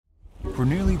For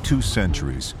nearly 2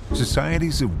 centuries,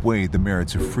 societies have weighed the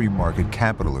merits of free market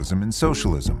capitalism and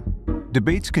socialism.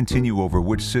 Debates continue over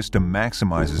which system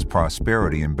maximizes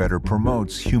prosperity and better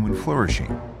promotes human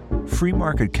flourishing. Free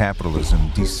market capitalism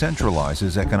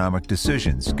decentralizes economic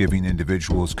decisions, giving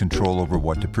individuals control over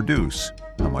what to produce,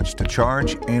 how much to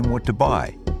charge, and what to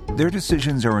buy. Their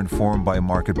decisions are informed by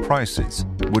market prices,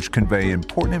 which convey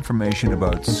important information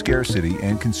about scarcity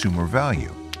and consumer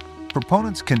value.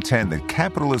 Proponents contend that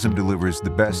capitalism delivers the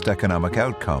best economic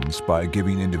outcomes by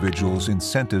giving individuals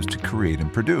incentives to create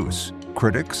and produce.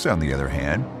 Critics, on the other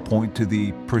hand, point to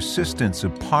the persistence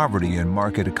of poverty in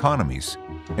market economies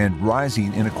and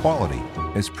rising inequality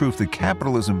as proof that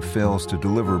capitalism fails to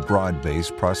deliver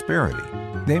broad-based prosperity.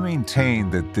 They maintain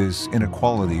that this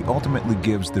inequality ultimately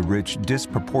gives the rich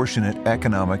disproportionate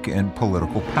economic and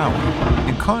political power.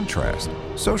 In contrast,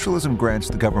 socialism grants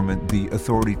the government the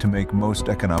authority to make most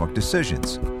economic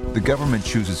decisions. The government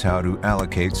chooses how to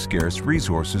allocate scarce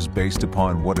resources based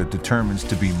upon what it determines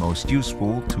to be most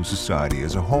useful to society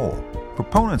as a whole.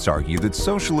 Proponents argue that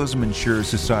socialism ensures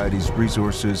society's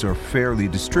resources are fairly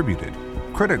distributed.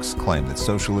 Critics claim that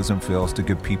socialism fails to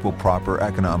give people proper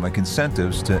economic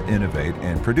incentives to innovate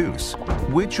and produce,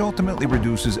 which ultimately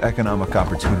reduces economic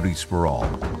opportunities for all.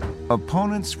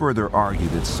 Opponents further argue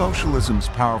that socialism's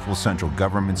powerful central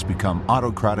governments become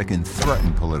autocratic and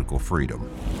threaten political freedom.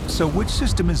 So which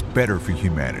system is better for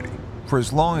humanity? For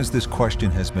as long as this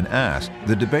question has been asked,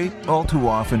 the debate all too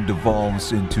often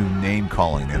devolves into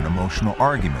name-calling and emotional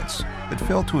arguments that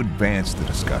fail to advance the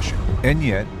discussion. And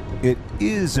yet, it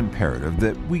is imperative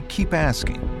that we keep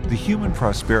asking. The Human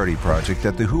Prosperity Project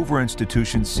at the Hoover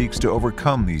Institution seeks to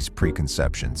overcome these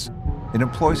preconceptions. It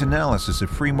employs analysis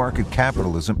of free market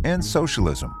capitalism and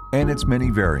socialism and its many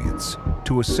variants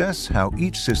to assess how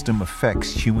each system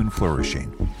affects human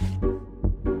flourishing.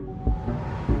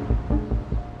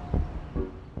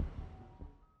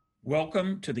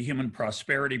 Welcome to the Human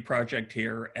Prosperity Project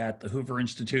here at the Hoover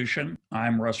Institution.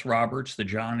 I'm Russ Roberts, the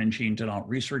John and Jean Denault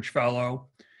Research Fellow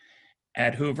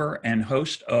at Hoover and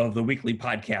host of the weekly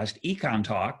podcast Econ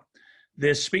Talk.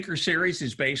 This speaker series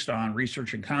is based on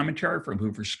research and commentary from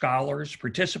Hoover scholars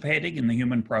participating in the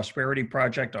Human Prosperity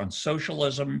Project on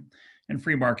socialism and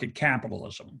free market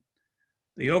capitalism.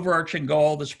 The overarching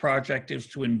goal of this project is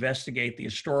to investigate the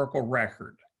historical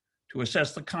record, to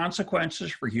assess the consequences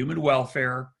for human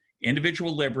welfare,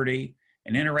 individual liberty,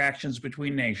 and interactions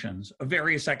between nations of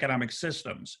various economic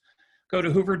systems. Go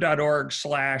to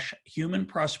hoover.org/Human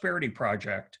Prosperity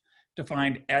Project to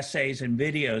find essays and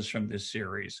videos from this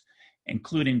series,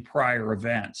 including prior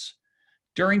events.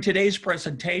 During today's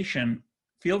presentation,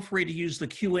 feel free to use the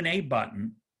Q&A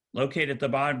button located at the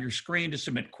bottom of your screen to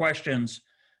submit questions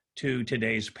to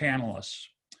today's panelists.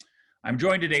 I'm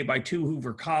joined today by 2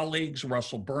 Hoover colleagues,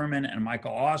 Russell Berman and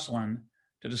Michael Auslin,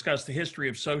 to discuss the history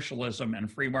of socialism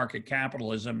and free market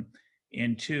capitalism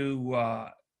in 2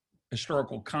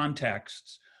 historical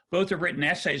contexts. Both have written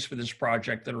essays for this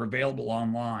project that are available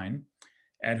online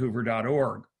at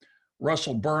hoover.org.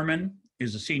 Russell Berman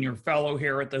is a senior fellow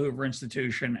here at the Hoover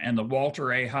Institution and the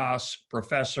Walter A. Haas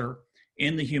Professor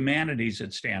in the Humanities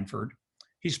at Stanford.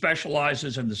 He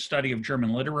specializes in the study of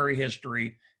German literary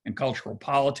history and cultural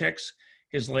politics.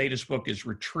 His latest book is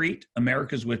Retreat,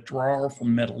 America's Withdrawal from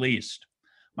the Middle East.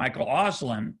 Michael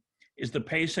Auslin is the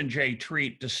Payson J.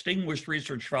 Treat Distinguished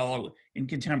Research Fellow in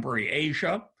Contemporary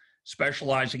Asia,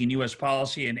 specializing in U.S.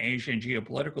 policy and Asian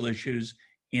geopolitical issues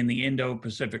in the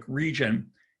Indo-Pacific region.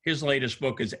 His latest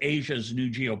book is Asia's New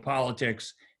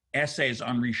Geopolitics, Essays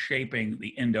on Reshaping the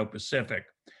Indo-Pacific.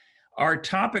 Our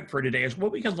topic for today is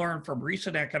what we can learn from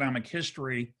recent economic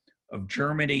history of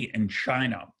Germany and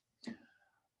China.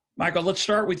 Michael, let's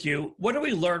start with you. What do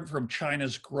we learn from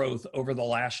China's growth over the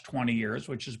last 20 years,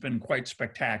 which has been quite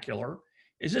spectacular?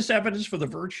 Is this evidence for the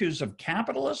virtues of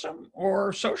capitalism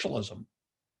or socialism?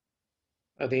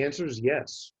 The answer is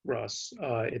yes, Russ.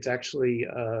 It's actually,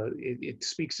 it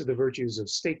speaks to the virtues of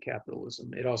state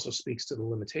capitalism. It also speaks to the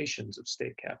limitations of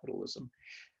state capitalism.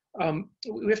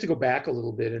 We have to go back a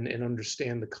little bit and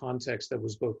understand the context that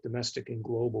was both domestic and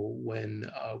global when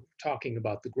talking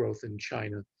about the growth in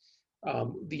China.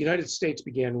 The United States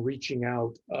began reaching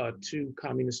out to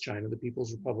Communist China, the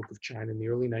People's Republic of China, in the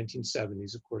early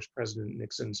 1970s. Of course, President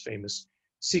Nixon's famous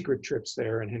secret trips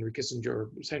there and Henry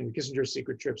Kissinger's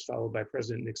secret trips followed by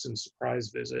President Nixon's surprise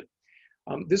visit.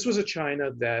 This was a China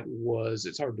that was,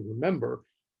 it's hard to remember,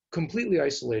 completely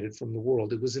isolated from the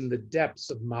world. It was in the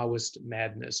depths of Maoist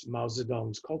madness, Mao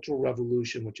Zedong's Cultural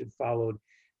Revolution, which had followed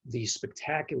the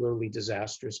spectacularly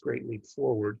disastrous Great Leap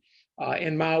Forward.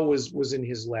 And Mao was in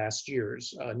his last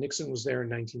years. Nixon was there in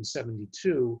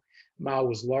 1972. Mao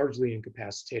was largely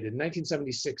incapacitated. In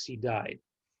 1976, he died.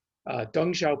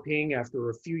 Deng Xiaoping, after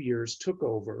a few years, took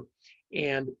over.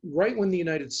 And right when the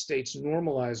United States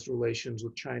normalized relations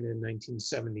with China in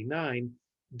 1979,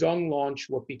 Deng launched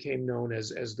what became known as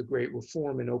the Great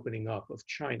Reform and Opening Up of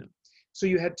China. So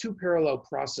you had two parallel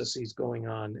processes going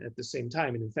on at the same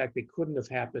time. And in fact, they couldn't have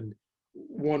happened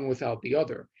one without the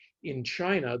other. In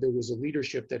China, there was a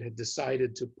leadership that had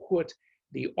decided to put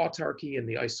the autarky and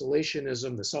the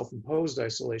isolationism, the self-imposed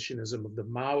isolationism of the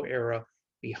Mao era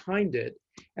behind it.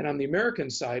 And on the American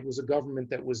side was a government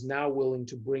that was now willing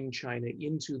to bring China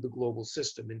into the global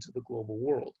system, into the global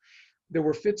world. There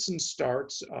were fits and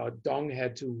starts. Deng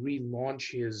had to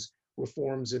relaunch his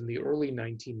reforms in the early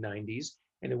 1990s.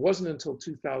 And it wasn't until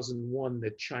 2001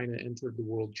 that China entered the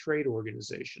World Trade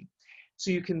Organization. So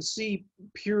you can see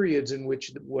periods in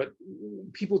which what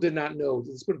people did not know,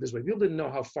 let's put it this way, people didn't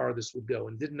know how far this would go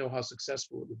and didn't know how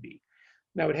successful it would be.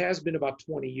 Now, it has been about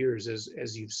 20 years,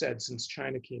 as you've said, since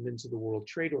China came into the World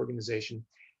Trade Organization.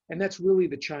 And that's really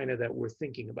the China that we're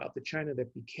thinking about, the China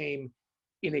that became,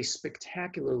 in a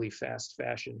spectacularly fast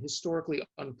fashion, historically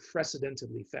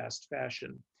unprecedentedly fast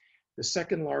fashion, the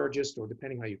second largest, or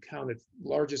depending how you count it,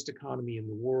 largest economy in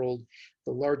the world,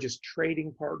 the largest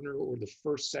trading partner, or the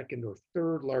first, second, or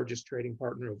third largest trading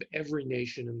partner of every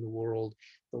nation in the world,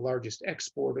 the largest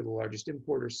exporter, the largest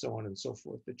importer, so on and so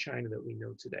forth, the China that we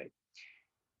know today.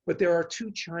 But there are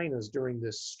two Chinas during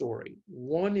this story.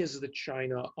 One is the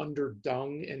China under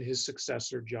Deng and his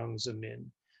successor, Jiang Zemin,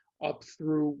 up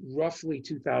through roughly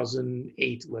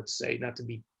 2008, let's say, not to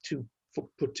be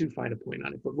put too fine a point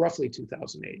on it, but roughly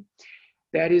 2008.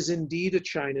 That is indeed a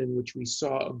China in which we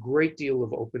saw a great deal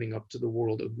of opening up to the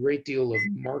world, a great deal of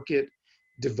market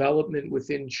development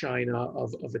within China,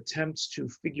 of attempts to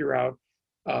figure out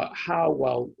how,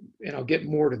 well, and I'll get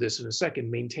more to this in a second,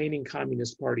 maintaining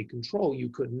Communist Party control, you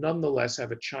could nonetheless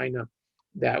have a China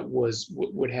that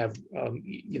would have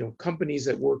companies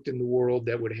that worked in the world,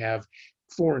 that would have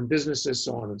foreign businesses,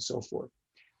 so on and so forth.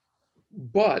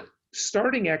 But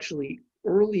starting actually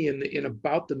early in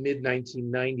about the mid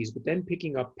 1990s, but then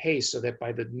picking up pace so that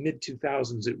by the mid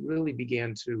 2000s it really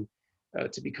began to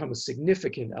become a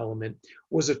significant element,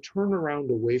 was a turnaround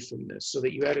away from this, so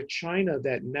that you had a China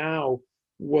that now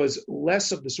was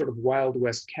less of the sort of Wild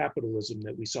West capitalism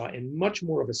that we saw and much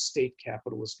more of a state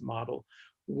capitalist model,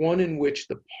 one in which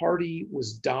the party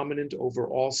was dominant over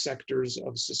all sectors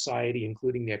of society,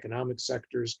 including the economic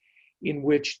sectors, in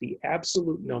which the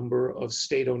absolute number of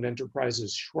state-owned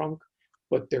enterprises shrunk,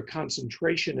 but their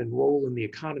concentration and role in the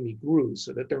economy grew,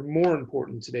 so that they're more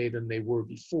important today than they were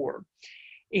before.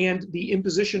 And the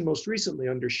imposition most recently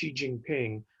under Xi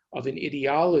Jinping of an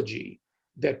ideology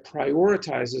that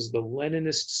prioritizes the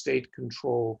Leninist state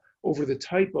control over the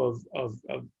type of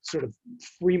sort of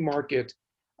free market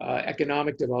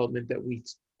economic development that we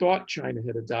thought China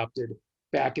had adopted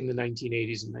back in the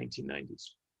 1980s and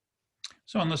 1990s.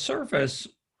 So on the surface,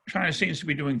 China seems to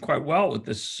be doing quite well with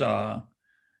this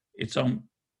its own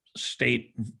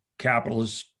state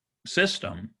capitalist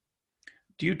system.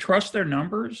 Do you trust their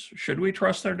numbers? Should we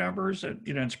trust their numbers?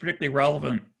 It's particularly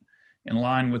relevant in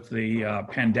line with the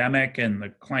pandemic and the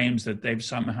claims that they've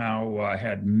somehow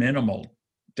had minimal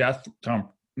death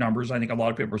numbers. I think a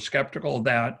lot of people are skeptical of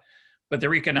that, but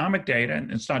their economic data,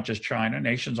 and it's not just China,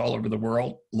 nations all over the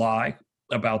world lie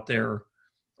about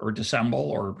or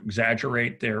dissemble or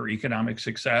exaggerate their economic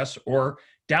success or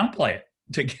downplay it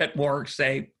to get more,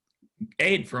 say,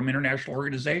 aid from international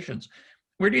organizations.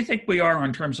 Where do you think we are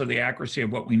in terms of the accuracy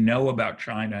of what we know about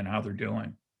China and how they're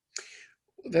doing?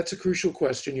 That's a crucial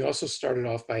question. You also started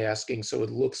off by asking, so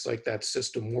it looks like that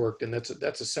system worked, and that's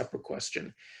a separate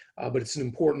question, but it's an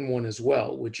important one as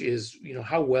well, which is,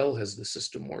 how well has the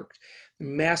system worked?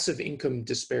 Massive income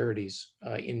disparities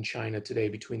in China today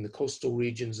between the coastal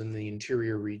regions and the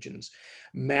interior regions.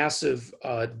 Massive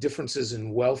differences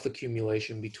in wealth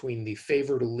accumulation between the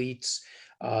favored elites,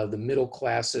 the middle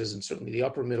classes, and certainly the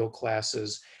upper middle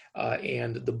classes,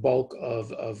 and the bulk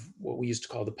of what we used to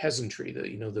call the peasantry,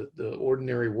 the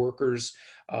ordinary workers,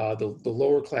 the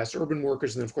lower class urban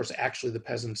workers, and then of course actually the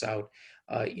peasants out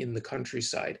in the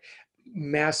countryside.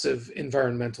 Massive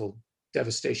environmental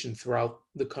devastation throughout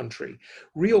the country.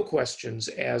 Real questions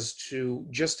as to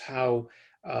just how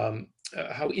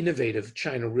innovative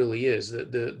China really is.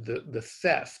 The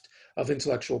theft of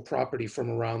intellectual property from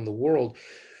around the world.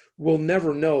 We'll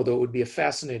never know, though it would be a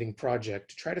fascinating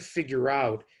project to try to figure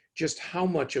out just how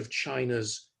much of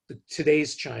today's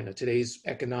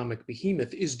economic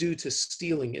behemoth is due to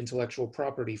stealing intellectual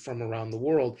property from around the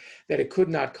world that it could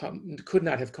not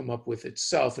have come up with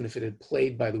itself, and if it had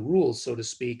played by the rules, so to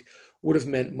speak, would have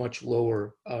meant much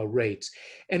lower rates.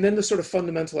 And then the sort of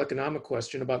fundamental economic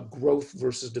question about growth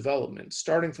versus development,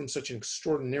 starting from such an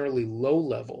extraordinarily low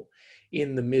level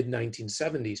in the mid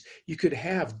 1970s, you could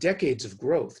have decades of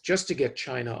growth just to get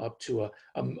China up to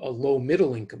a low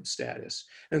middle income status.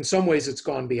 In some ways, it's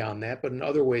gone beyond that, but in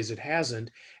other ways, it hasn't.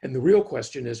 And the real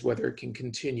question is whether it can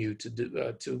continue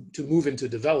to move into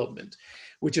development,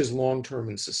 which is long-term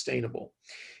and sustainable.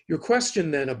 Your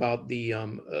question then about the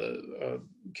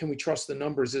can we trust the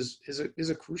numbers is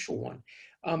a crucial one.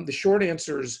 The short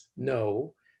answer is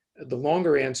no. The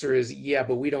longer answer is, yeah,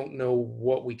 but we don't know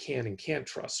what we can and can't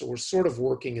trust. So we're sort of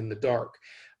working in the dark.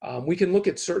 We can look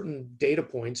at certain data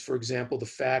points, for example, the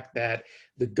fact that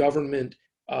the government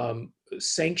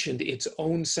sanctioned its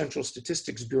own Central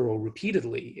Statistics Bureau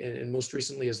repeatedly, and most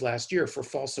recently as last year, for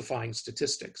falsifying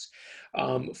statistics,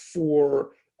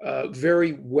 for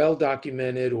very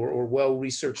well-documented or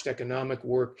well-researched economic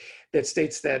work that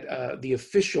states that the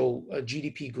official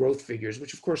GDP growth figures,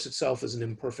 which of course itself is an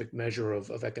imperfect measure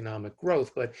of economic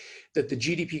growth, but that the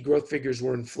GDP growth figures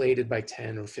were inflated by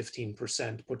 10 or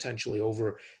 15% potentially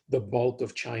over the bulk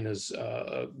of China's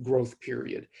growth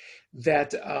period.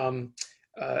 That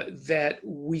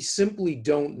we simply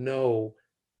don't know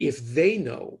if they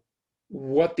know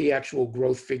what the actual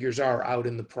growth figures are out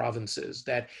in the provinces,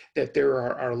 that there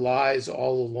are lies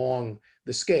all along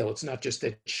the scale. It's not just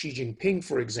that Xi Jinping,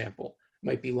 for example,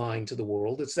 might be lying to the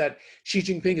world. It's that Xi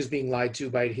Jinping is being lied to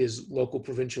by his local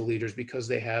provincial leaders because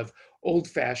they have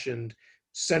old-fashioned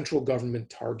central government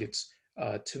targets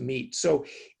to meet. So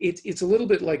it's a little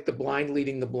bit like the blind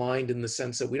leading the blind, in the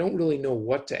sense that we don't really know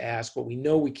what to ask, but we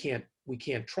know we can't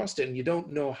trust it, and you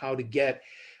don't know how to get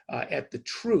at the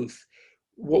truth.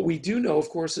 What we do know, of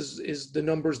course, is the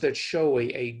numbers that show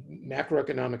a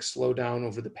macroeconomic slowdown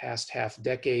over the past half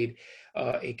decade,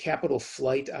 a capital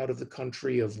flight out of the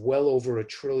country of well over $1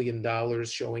 trillion,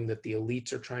 showing that the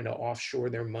elites are trying to offshore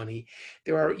their money.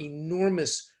 There are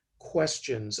enormous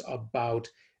questions about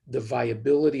the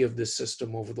viability of this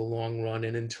system over the long run.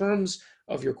 And in terms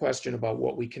of your question about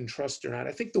what we can trust or not,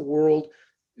 I think the world,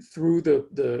 through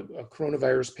the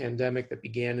coronavirus pandemic that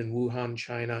began in Wuhan,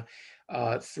 China,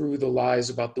 through the lies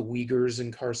about the Uyghurs'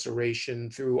 incarceration,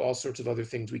 through all sorts of other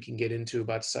things we can get into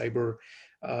about cyber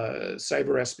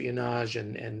espionage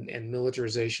and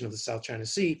militarization of the South China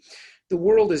Sea, the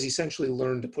world has essentially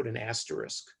learned to put an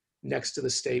asterisk next to the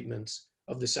statements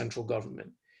of the central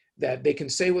government, that they can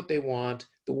say what they want,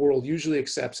 the world usually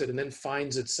accepts it, and then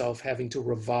finds itself having to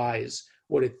revise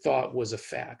what it thought was a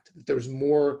fact. There's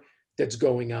more that's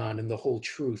going on, and the whole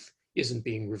truth isn't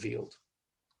being revealed.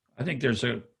 I think there's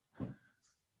a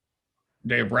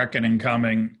day of reckoning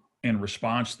coming in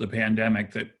response to the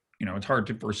pandemic that, it's hard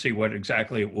to foresee what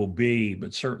exactly it will be,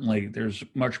 but certainly there's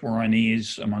much more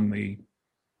unease among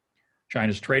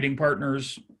China's trading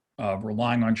partners,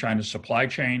 relying on China's supply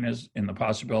chain as in the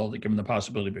possibility, given the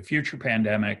possibility of a future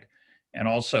pandemic, and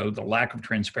also the lack of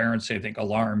transparency, I think,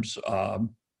 alarms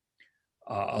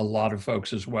a lot of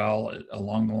folks as well,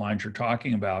 along the lines you're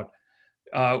talking about.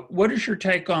 What is your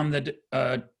take on the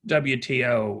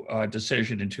WTO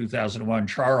decision in 2001?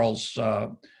 Charles,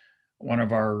 one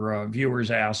of our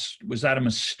viewers, asked, was that a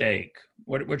mistake?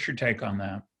 What's your take on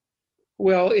that?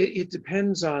 Well, it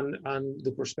depends on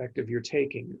the perspective you're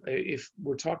taking. If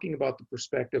we're talking about the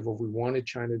perspective of we wanted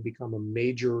China to become a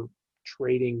major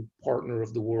trading partner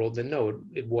of the world, then no,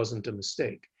 it wasn't a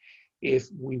mistake. If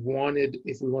we want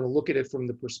to look at it from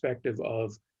the perspective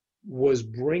of, was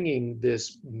bringing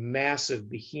this massive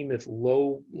behemoth,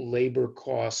 low labor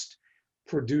cost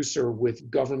producer with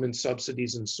government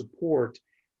subsidies and support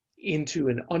into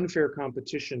an unfair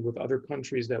competition with other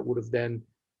countries that would have then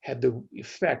had the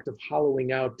effect of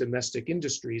hollowing out domestic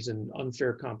industries and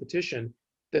unfair competition,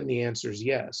 then the answer is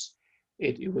yes.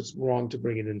 It was wrong to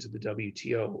bring it into the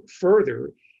WTO.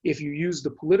 Further, if you use the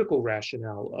political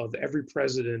rationale of every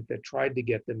president that tried to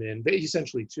get them in,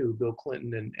 essentially two, Bill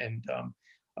Clinton and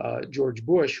George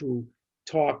Bush, who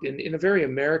talked in a very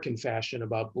American fashion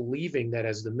about believing that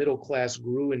as the middle class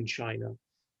grew in China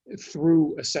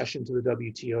through accession to the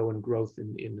WTO and growth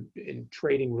in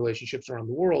trading relationships around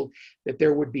the world, that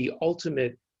there would be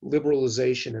ultimate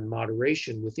liberalization and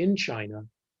moderation within China,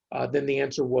 then the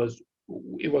answer was,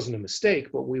 it wasn't a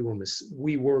mistake, but we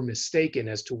were mistaken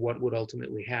as to what would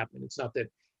ultimately happen. It's not that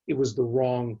it was the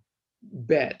wrong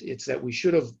bet. It's that we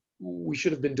should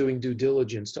have been doing due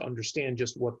diligence to understand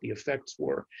just what the effects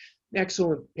were. An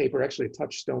excellent paper, actually a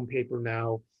touchstone paper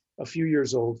now, a few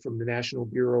years old, from the National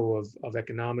Bureau of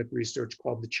Economic Research,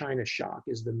 called The China Shock,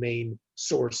 is the main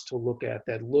source to look at,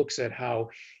 that looks at how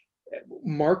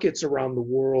markets around the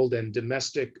world and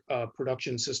domestic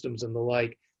production systems and the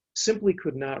like simply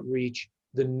could not reach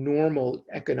the normal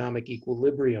economic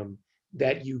equilibrium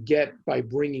that you get by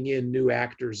bringing in new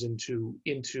actors into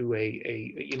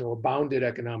a bounded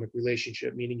economic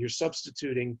relationship, meaning you're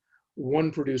substituting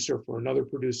one producer for another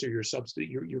producer.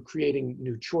 You're creating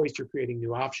new choice. You're creating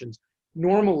new options.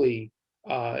 Normally,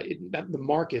 not the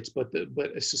markets, but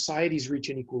societies reach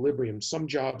an equilibrium. Some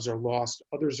jobs are lost,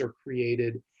 others are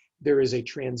created. There is a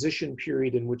transition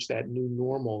period in which that new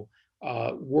normal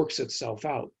works itself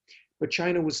out. But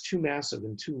China was too massive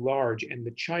and too large, and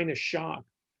the China shock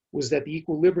was that the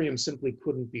equilibrium simply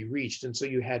couldn't be reached. And so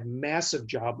you had massive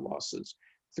job losses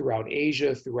throughout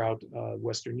Asia, throughout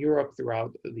Western Europe,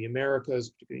 throughout the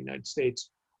Americas, particularly the United States,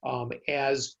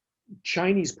 as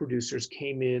Chinese producers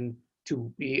came in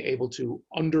to be able to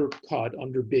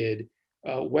underbid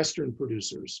Western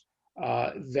producers,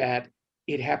 that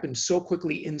it happened so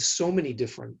quickly in so many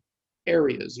different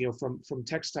areas, from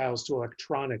textiles to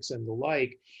electronics and the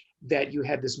like, that you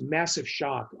had this massive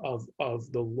shock of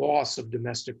the loss of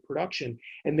domestic production,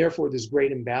 and therefore this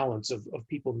great imbalance of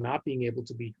people not being able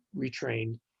to be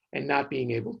retrained and not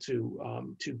being able to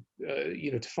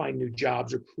find new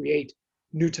jobs or create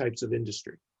new types of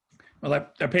industry. Well,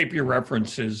 that paper you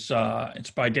reference is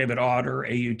it's by David Autor,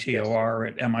 Autor,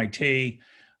 at MIT.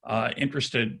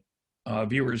 Interested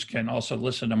viewers can also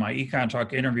listen to my Econ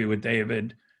Talk interview with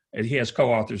David. He has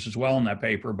co-authors as well in that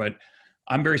paper, but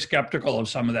I'm very skeptical of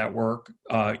some of that work.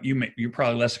 You're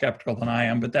probably less skeptical than I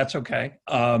am, but that's okay.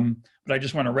 But I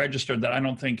just want to register that I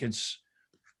don't think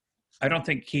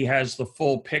he has the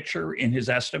full picture in his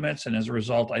estimates, and as a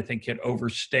result, I think it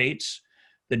overstates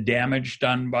the damage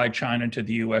done by China to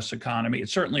the U.S. economy. It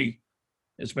certainly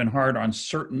has been hard on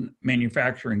certain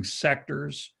manufacturing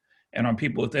sectors and on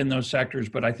people within those sectors,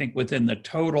 but I think within the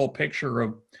total picture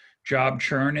of job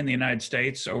churn in the United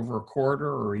States over a quarter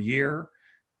or a year,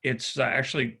 it's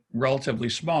actually relatively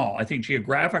small. I think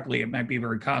geographically it might be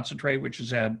very concentrated, which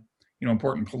has had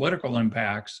important political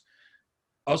impacts.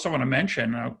 I also want to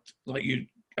mention, I'll let you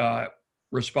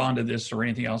respond to this or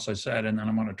anything else I said, and then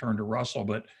I'm going to turn to Russell,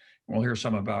 but we'll hear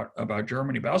some about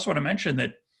Germany. But I also want to mention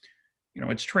that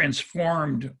it's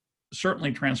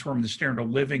certainly transformed the standard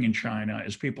of living in China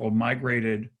as people have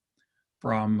migrated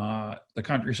from the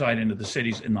countryside into the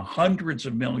cities in the hundreds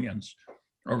of millions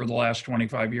over the last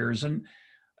 25 years. And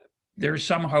there's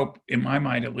some hope, in my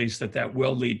mind at least, that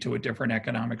will lead to a different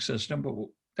economic system, but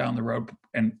down the road,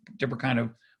 and different kind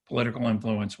of political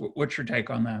influence. What's your take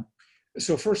on that?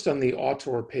 So first on the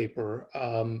Autor paper,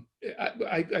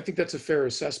 I think that's a fair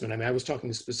assessment. I mean, I was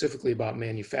talking specifically about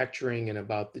manufacturing and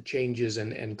about the changes,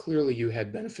 and clearly you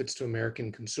had benefits to American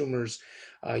consumers,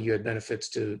 you had benefits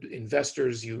to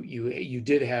investors. You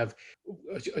did have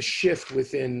a shift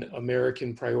within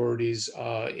American priorities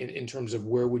in terms of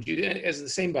where would you, as the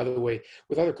same, by the way,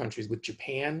 with other countries, with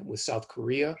Japan, with South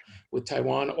Korea, with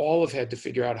Taiwan, all have had to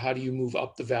figure out how do you move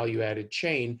up the value-added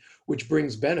chain, which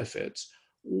brings benefits,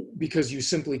 because you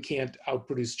simply can't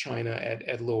outproduce China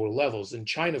at lower levels. And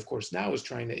China, of course, now is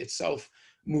trying to itself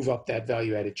move up that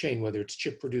value-added chain, whether it's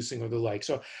chip producing or the like.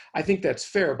 So I think that's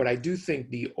fair, but I do think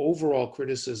the overall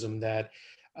criticism that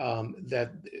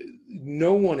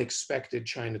no one expected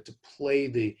China to play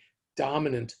the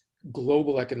dominant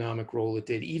global economic role it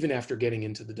did, even after getting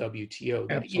into the WTO.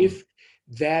 That if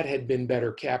that had been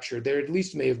better captured, there at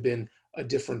least may have been a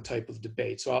different type of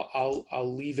debate. So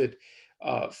I'll leave it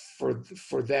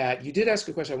for that. You did ask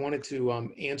a question I wanted to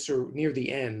answer near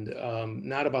the end,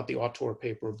 not about the Autor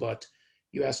paper, but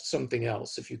you asked something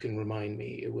else, if you can remind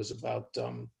me. It was about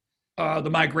the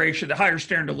migration, the higher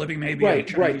standard of living, maybe.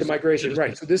 Right, the migration,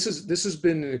 right. So this has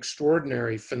been an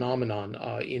extraordinary phenomenon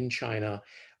in China.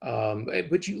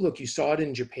 But you saw it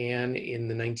in Japan in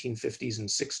the 1950s and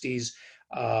 60s.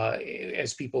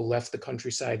 As people left the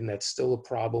countryside, and that's still a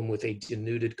problem with a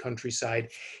denuded countryside.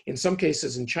 In some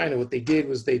cases in China, what they did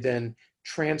was they then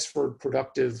transferred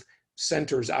productive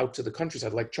centers out to the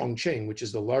countryside, like Chongqing, which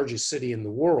is the largest city in the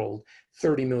world,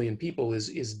 30 million people,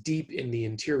 is deep in the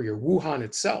interior. Wuhan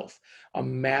itself, a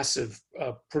massive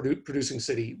producing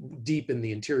city deep in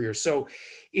the interior. So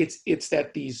it's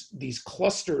that these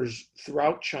clusters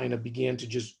throughout China began to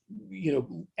just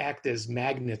act as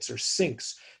magnets or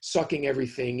sinks, sucking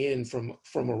everything in from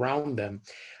around them.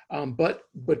 But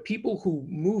people who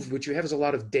moved, what you have is a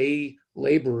lot of day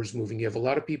laborers moving. You have a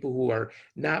lot of people who are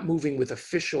not moving with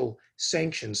official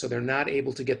sanctions, so they're not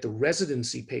able to get the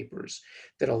residency papers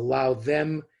that allow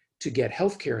them to get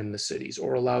healthcare in the cities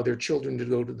or allow their children to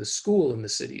go to the school in the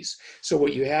cities. So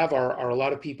what you have are a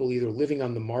lot of people either living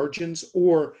on the margins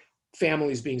or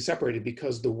families being separated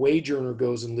because the wage earner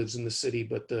goes and lives in the city,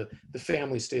 but the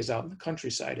family stays out in the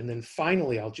countryside. And then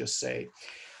finally, I'll just say,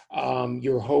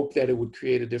 your hope that it would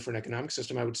create a different economic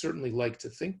system. I would certainly like to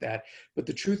think that, but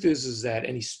the truth is that,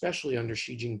 and especially under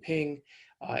Xi Jinping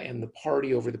and the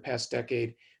party over the past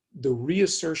decade, the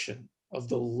reassertion of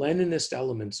the Leninist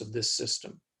elements of this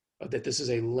system, that this is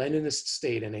a Leninist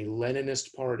state and a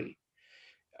Leninist party,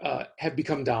 have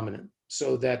become dominant.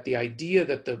 So that the idea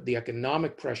that the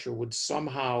economic pressure would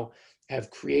somehow have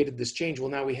created this change, well,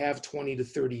 now we have 20 to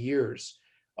 30 years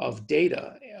of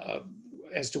data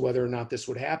as to whether or not this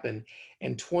would happen.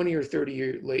 And 20 or 30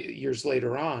 years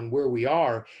later on, where we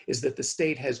are is that the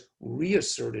state has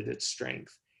reasserted its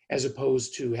strength as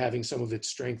opposed to having some of its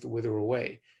strength wither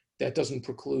away. That doesn't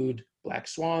preclude black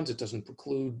swans, it doesn't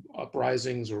preclude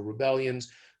uprisings or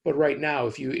rebellions. But right now,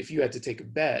 if you had to take a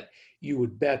bet, you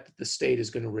would bet that the state is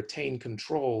going to retain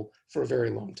control for a very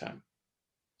long time.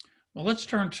 Well, let's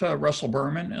turn to Russell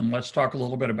Berman and let's talk a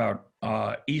little bit about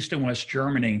East and West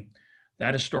Germany,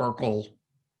 that historical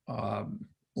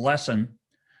lesson.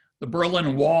 The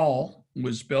Berlin Wall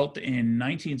was built in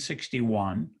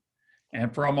 1961,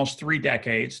 and for almost 3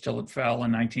 decades till it fell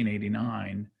in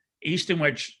 1989. East and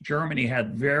West Germany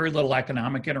had very little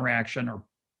economic interaction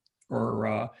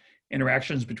or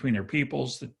interactions between their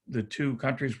peoples. The two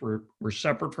countries were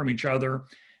separate from each other,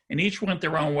 and each went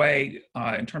their own way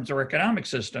in terms of their economic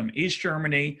system. East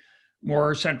Germany,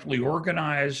 more centrally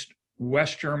organized.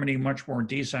 West Germany, much more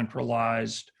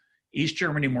decentralized. East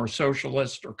Germany, more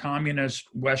socialist or communist.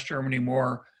 West Germany,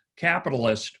 more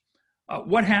capitalist.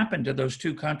 What happened to those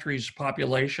two countries'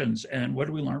 populations, and what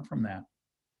do we learn from that?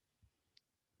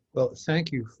 Well,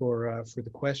 thank you for the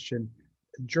question.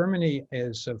 Germany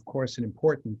is, of course, an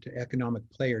important economic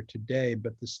player today,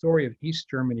 but the story of East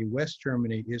Germany, West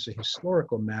Germany is a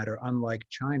historical matter, unlike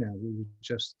China, we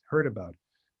just heard about.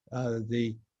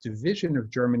 The division of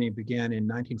Germany began in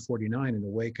 1949 in the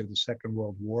wake of the Second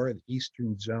World War. The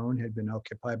Eastern zone had been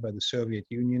occupied by the Soviet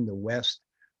Union. The West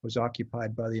was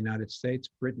occupied by the United States,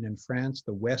 Britain, and France.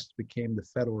 The West became the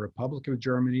Federal Republic of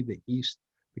Germany. The East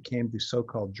became the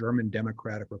so-called German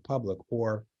Democratic Republic,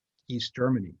 or East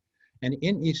Germany. And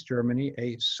in East Germany,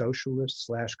 a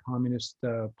socialist/communist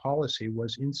policy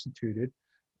was instituted.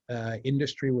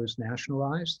 Industry was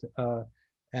nationalized,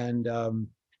 and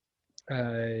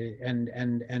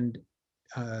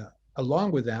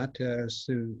along with that,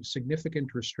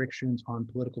 significant restrictions on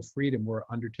political freedom were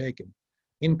undertaken.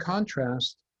 In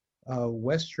contrast,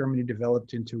 West Germany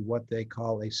developed into what they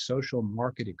call a social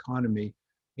market economy.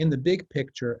 In the big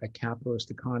picture, a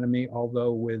capitalist economy,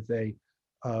 although with a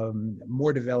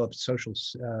more developed social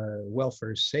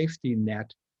welfare safety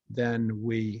net than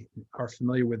we are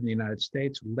familiar with in the United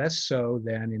States, less so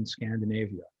than in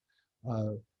Scandinavia.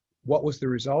 What was the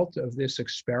result of this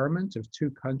experiment of two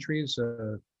countries,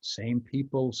 same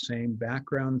people, same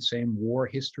background, same war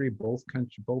history, both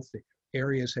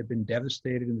areas had been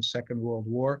devastated in the Second World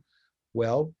War?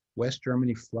 Well, West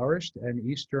Germany flourished and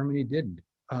East Germany didn't.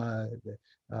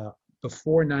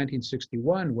 Before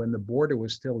 1961, when the border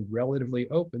was still relatively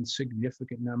open,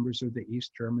 significant numbers of the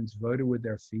East Germans voted with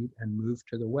their feet and moved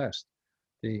to the West.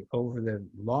 Over the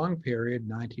long period,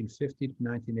 1950 to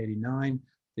 1989,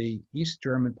 the East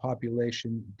German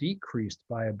population decreased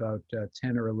by about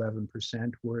 10 or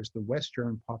 11%, whereas the West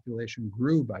German population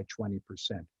grew by 20%.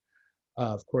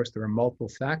 Of course, there are multiple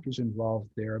factors involved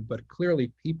there, but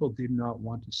clearly people did not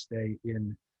want to stay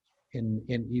in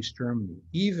East Germany.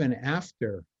 Even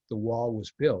after the wall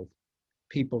was built,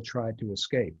 people tried to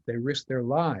escape. They risked their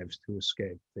lives to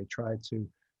escape. They tried to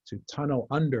tunnel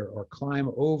under or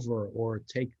climb over or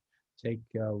take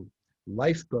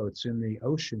lifeboats in the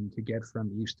ocean to get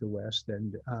from east to west.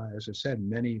 And as I said,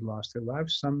 many lost their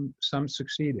lives. Some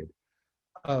succeeded.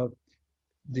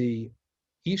 The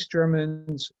East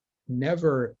Germans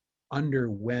never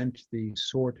underwent the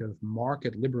sort of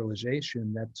market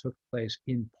liberalization that took place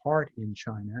in part in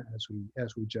China,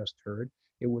 as we just heard.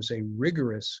 It was a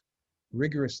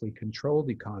rigorously controlled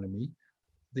economy.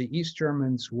 The East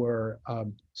Germans were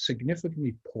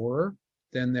significantly poorer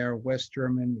than their West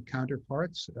German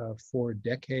counterparts. For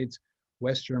decades,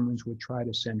 West Germans would try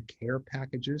to send care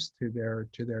packages to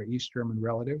their East German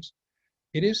relatives.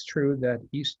 It is true that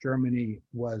East Germany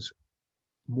was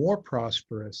more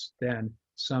prosperous than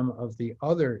some of the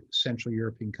other Central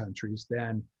European countries,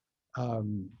 than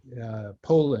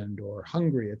Poland or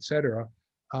Hungary, etc.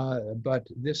 But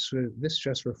this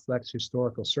just reflects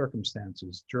historical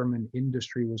circumstances. German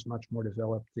industry was much more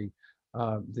developed. The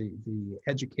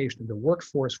education of the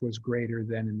workforce was greater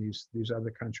than in these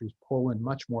other countries. Poland,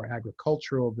 much more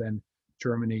agricultural than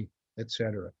Germany,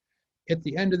 etc. At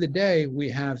the end of the day, we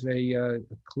have a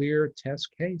clear test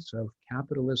case of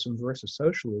capitalism versus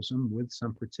socialism with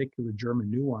some particular German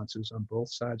nuances on both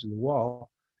sides of the wall.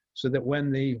 so that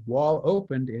when the wall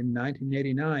opened in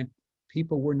 1989,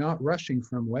 people were not rushing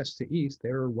from west to east.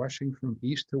 They were rushing from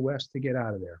east to west to get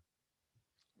out of there.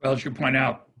 Well, as you point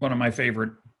out, one of my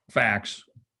favorite facts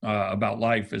about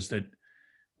life is that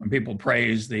when people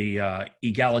praise the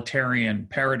egalitarian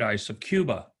paradise of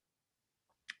Cuba,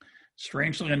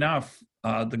 strangely enough,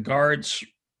 the guards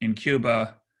in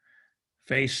Cuba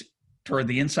face toward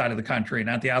the inside of the country,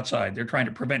 not the outside. They're trying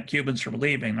to prevent Cubans from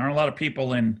leaving. There aren't a lot of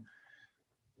people in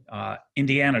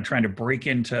Indiana trying to break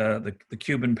into the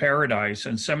Cuban paradise.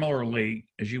 And similarly,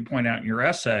 as you point out in your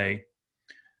essay,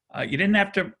 you didn't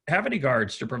have to have any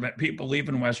guards to prevent people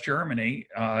leaving West Germany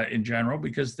in general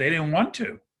because they didn't want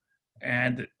to.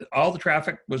 And all the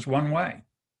traffic was one way.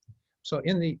 So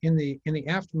in the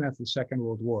aftermath of the Second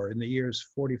World War, in the years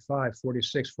 45,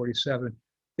 46, 47,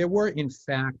 there were in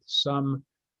fact some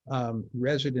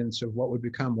residents of what would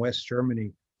become West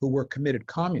Germany who were committed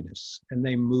communists, and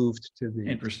they moved to the.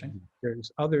 Interesting.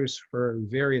 There's others for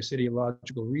various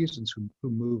ideological reasons who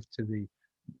moved to the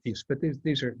east, but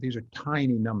these are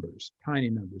tiny numbers.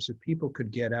 If people could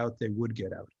get out, they would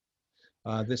get out.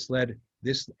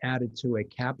 This added to a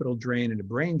capital drain and a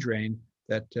brain drain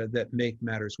that make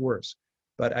matters worse.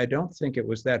 But I don't think it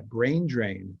was that brain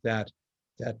drain that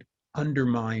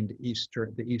undermined the East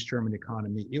German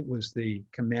economy. It was the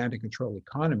command and control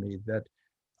economy that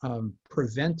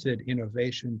prevented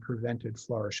innovation, prevented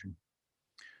flourishing.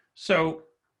 So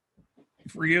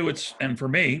for you, and for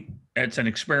me, it's an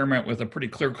experiment with a pretty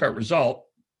clear-cut result.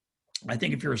 I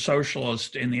think if you're a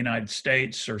socialist in the United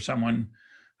States or someone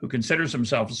who considers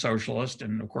himself a socialist,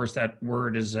 and of course that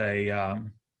word is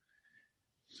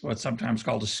what's sometimes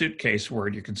called a suitcase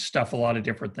word. You can stuff a lot of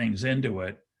different things into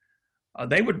it.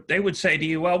 They would say to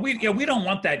you, well, we don't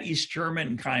want that East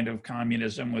German kind of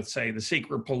communism with, say, the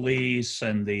secret police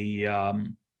and the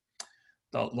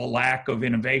lack of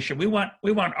innovation. We want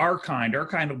our kind. Our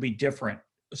kind will be different.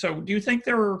 So, what do you think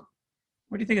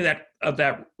of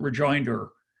that rejoinder?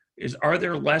 Are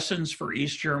there lessons for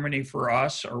East Germany for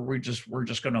us, or we're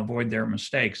just going to avoid their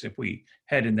mistakes if we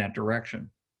head in that direction?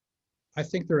 I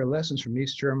think there are lessons from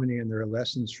East Germany, and there are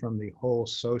lessons from the whole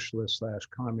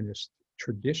socialist/communist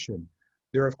tradition.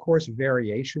 There are, of course,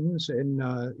 variations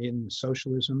in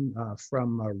socialism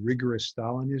from rigorous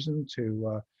Stalinism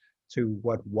to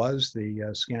what was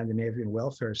the Scandinavian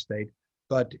welfare state.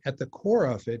 But at the core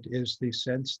of it is the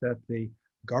sense that the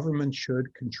government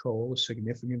should control a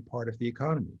significant part of the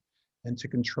economy. And to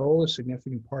control a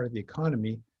significant part of the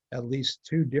economy, at least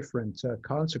two different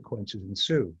consequences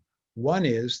ensue. One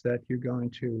is that you're going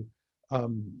to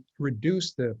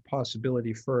reduce the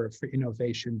possibility for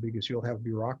innovation because you'll have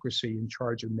bureaucracy in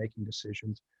charge of making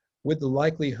decisions, with the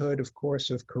likelihood, of course,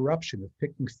 of corruption, of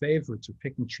picking favorites, of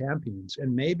picking champions.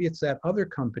 And maybe it's that other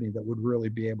company that would really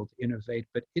be able to innovate,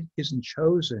 but it isn't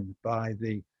chosen by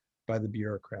the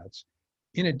bureaucrats.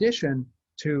 In addition,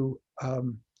 to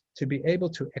be able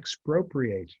to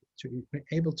expropriate, to be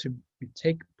able to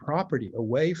take property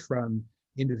away from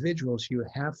individuals, you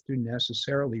have to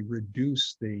necessarily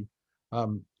reduce the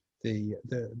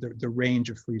range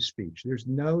of free speech. There's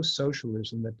no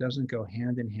socialism that doesn't go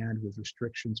hand in hand with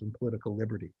restrictions on political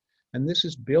liberty. And this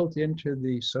is built into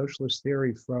the socialist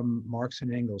theory from Marx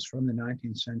and Engels from the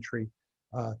 19th century.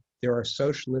 There are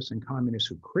socialists and communists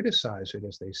who criticize it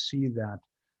as they see that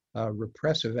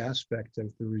repressive aspect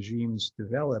of the regimes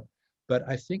develop. But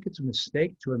I think it's a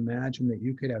mistake to imagine that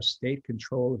you could have state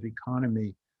control of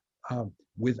economy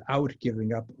without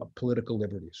giving up political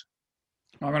liberties.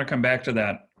 I'm going to come back to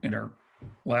that in our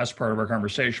last part of our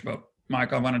conversation, but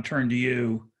Mike, I want to turn to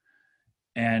you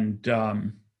and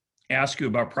ask you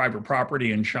about private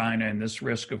property in China and this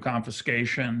risk of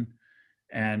confiscation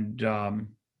and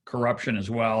corruption as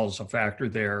well as a factor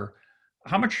there.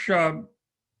 How much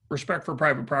respect for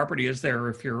private property is there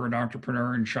if you're an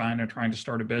entrepreneur in China trying to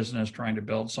start a business, trying to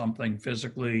build something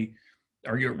physically?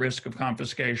 Are you at risk of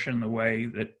confiscation the way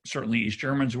that certainly East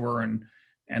Germans were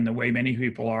and the way many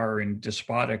people are in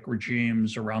despotic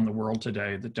regimes around the world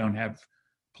today that don't have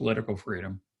political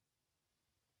freedom?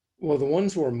 Well, the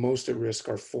ones who are most at risk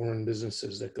are foreign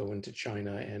businesses that go into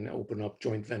China and open up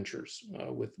joint ventures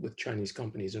with Chinese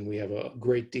companies. And we have a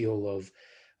great deal of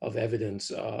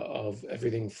evidence of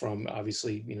everything from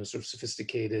obviously, sort of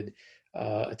sophisticated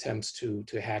attempts to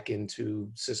hack into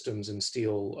systems and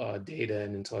steal data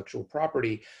and intellectual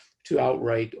property, to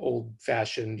outright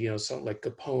old-fashioned, something like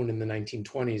Capone in the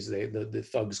 1920s. The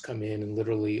thugs come in and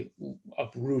literally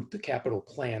uproot the Capitol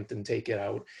plant and take it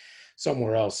out.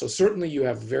 somewhere else. So certainly you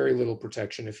have very little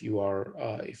protection if you are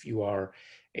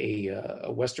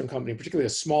a Western company, particularly a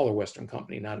smaller Western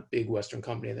company, not a big Western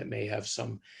company that may have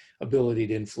some ability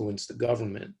to influence the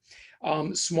government.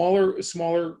 Smaller.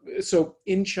 So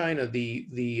in China, the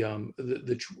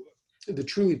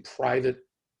truly private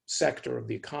sector of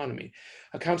the economy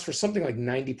accounts for something like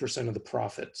 90% of the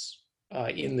profits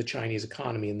in the Chinese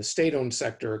economy, and the state-owned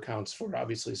sector accounts for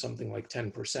obviously something like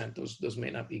 10%. Those may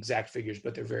not be exact figures,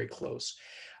 but they're very close.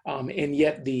 And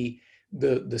yet the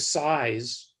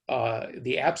size,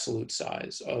 the absolute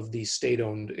size of the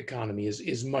state-owned economy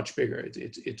is much bigger.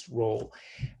 Its role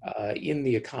in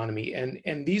the economy,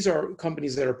 and these are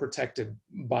companies that are protected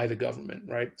by the government,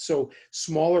 right? So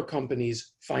smaller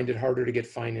companies find it harder to get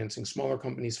financing. Smaller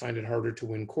companies find it harder to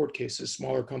win court cases.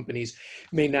 Smaller companies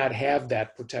may not have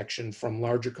that protection from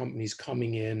larger companies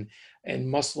coming in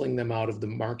and muscling them out of the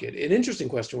market. An interesting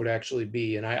question would actually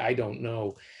be, and I don't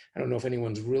know if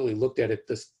anyone's really looked at it,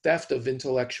 the theft of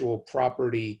intellectual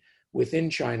property within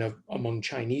China among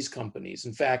Chinese companies.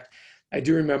 In fact, I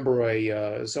do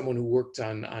remember someone who worked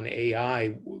on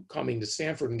AI coming to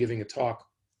Stanford and giving a talk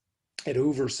at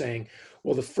Hoover saying,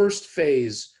 well, the first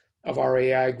phase of our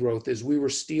AI growth is we were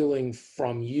stealing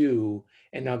from you,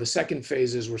 and now the second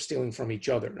phase is we're stealing from each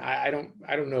other. I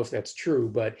don't know if that's true,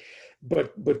 but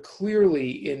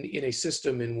clearly in a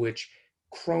system in which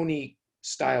crony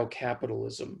style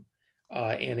capitalism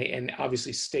and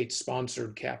obviously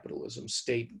state-sponsored capitalism,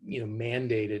 state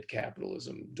mandated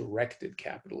capitalism, directed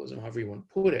capitalism, however you want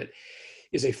to put it,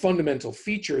 is a fundamental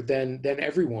feature, then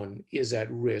everyone is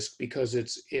at risk, because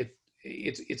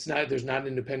it's not, there's not an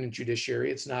independent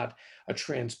judiciary, it's not a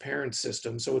transparent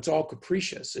system, so it's all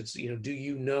capricious. It's do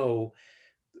you know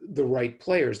the right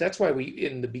players? That's why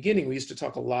in the beginning we used to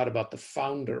talk a lot about the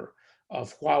founder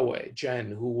of Huawei, Zhen,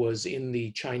 who was in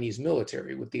the Chinese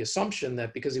military, with the assumption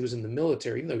that because he was in the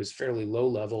military, even though he was fairly low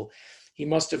level, he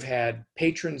must have had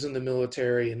patrons in the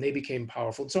military and they became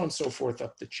powerful, and so on and so forth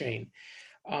up the chain.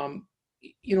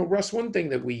 Russ, one thing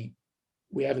that we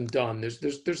haven't done,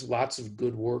 there's lots of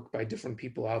good work by different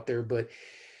people out there, but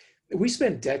we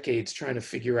spent decades trying to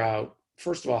figure out,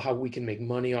 first of all, how we can make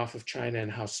money off of China and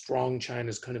how strong China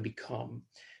is going to become.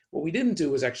 What we didn't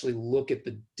do was actually look at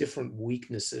the different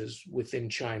weaknesses within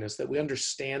China so that we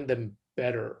understand them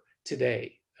better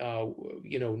today.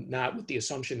 Not with the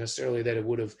assumption necessarily that it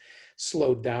would have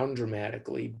slowed down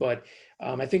dramatically, but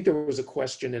I think there was a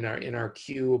question in our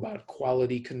queue about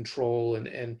quality control,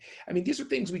 and I mean, these are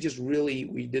things we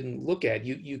didn't look at.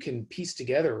 You can piece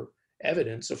together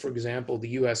evidence. So, for example, the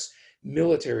U.S.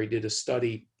 military did a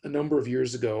study a number of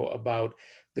years ago about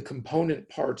the component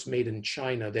parts made in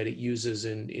China that it uses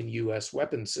in U.S.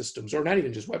 weapon systems, or not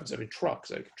even just weapons. I mean, trucks.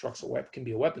 Like trucks can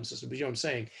be a weapon system, but you know what I'm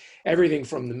saying? Everything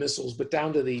from the missiles, but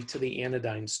down to the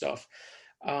anodyne stuff.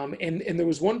 And there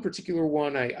was one particular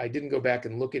one, I didn't go back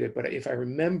and look at it, but if I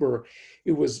remember,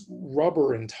 it was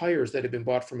rubber and tires that had been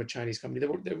bought from a Chinese company.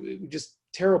 They were just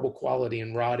terrible quality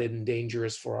and rotted and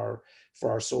dangerous for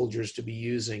our soldiers to be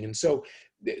using. And so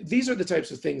these are the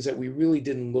types of things that we really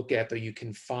didn't look at, though you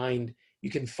can find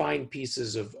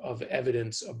pieces of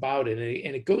evidence about it.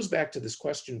 And it goes back to this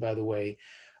question, by the way,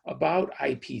 about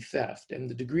IP theft and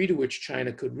the degree to which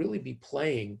China could really be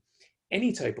playing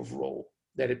any type of role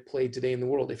that it played today in the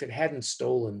world if it hadn't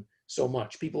stolen so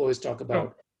much. People always talk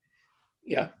about,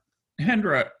 yeah.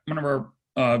 Hendra, one of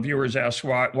our viewers asked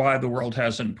why the world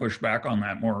hasn't pushed back on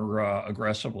that more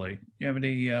aggressively. Do you have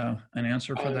any an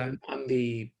answer for that? On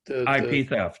the IP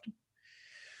theft.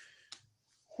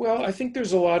 Well, I think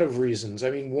there's a lot of reasons.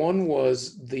 I mean, one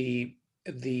was the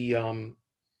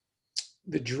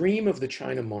dream of the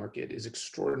China market is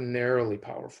extraordinarily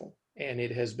powerful, and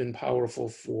it has been powerful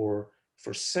for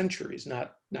centuries,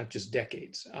 not just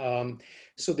decades.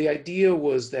 So the idea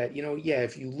was that,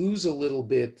 if you lose a little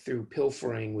bit through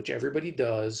pilfering, which everybody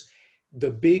does,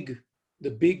 the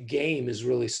big game is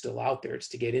really still out there. It's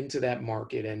to get into that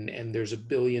market, and there's 1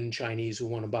 billion Chinese who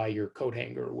want to buy your coat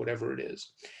hanger or whatever it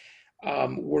is.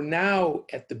 We're now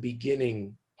at the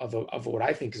beginning of what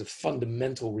I think is a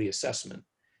fundamental reassessment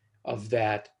of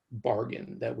that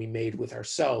bargain that we made with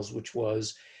ourselves, which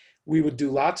was we would do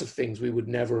lots of things we would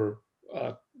never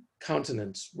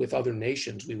countenance with other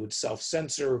nations. We would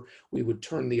self-censor, we would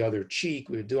turn the other cheek,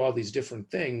 we would do all these different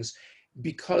things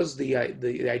because the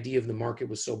idea of the market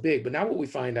was so big. But now what we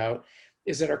find out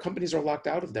is that our companies are locked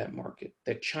out of that market,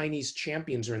 that Chinese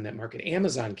champions are in that market.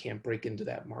 Amazon can't break into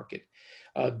that market.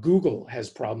 Google has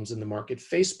problems in the market.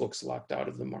 Facebook's locked out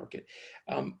of the market.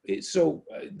 So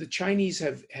the Chinese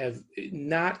have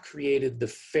not created the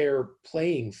fair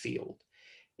playing field.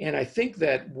 And I think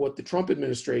that what the Trump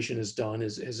administration has done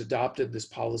is has adopted this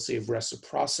policy of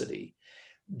reciprocity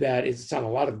that it's on a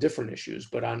lot of different issues,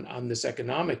 but on this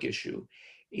economic issue,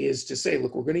 is to say,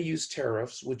 look, we're going to use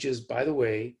tariffs, which is, by the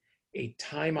way, a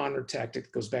time-honored tactic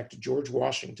that goes back to George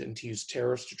Washington, to use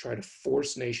tariffs to try to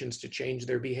force nations to change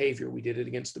their behavior. We did it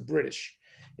against the British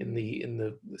in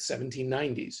the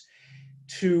 1790s,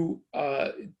 to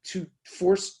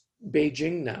force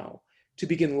Beijing now to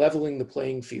begin leveling the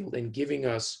playing field and giving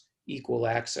us equal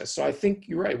access. So I think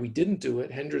you're right. We didn't do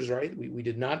it. Hendra's right. We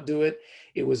did not do it.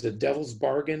 It was a devil's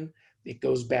bargain. It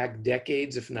goes back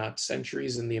decades, if not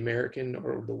centuries, in the American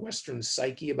or the Western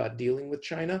psyche about dealing with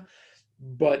China.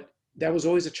 But that was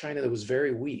always a China that was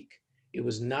very weak. It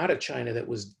was not a China that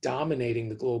was dominating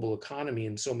the global economy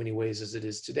in so many ways as it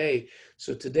is today.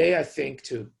 So today, I think,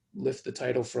 to lift the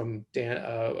title from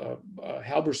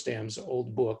Halberstam's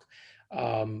old book,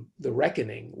 The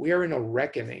Reckoning, we are in a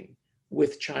reckoning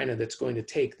with China that's going to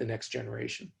take the next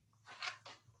generation.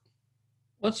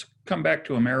 Let's come back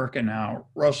to America now.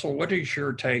 Russell, what is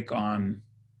your take on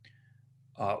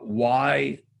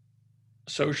why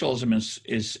socialism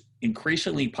is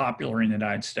increasingly popular in the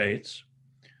United States?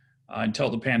 Until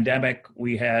the pandemic,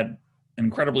 we had an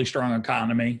incredibly strong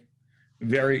economy,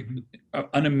 very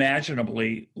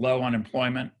unimaginably low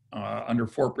unemployment, under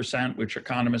 4%, which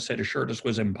economists had assured us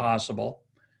was impossible.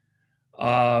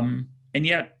 And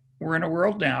yet we're in a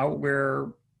world now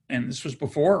where, and this was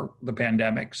before the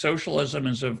pandemic, socialism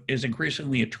is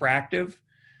increasingly attractive.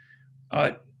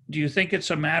 Do you think it's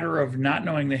a matter of not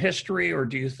knowing the history, or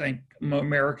do you think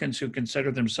Americans who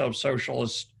consider themselves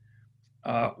socialists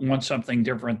want something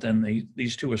different than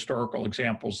these two historical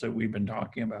examples that we've been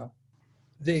talking about?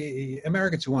 The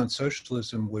Americans who want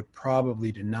socialism would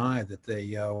probably deny that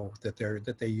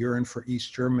they yearn for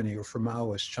East Germany or for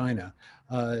Maoist China.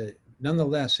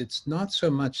 Nonetheless, it's not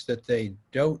so much that they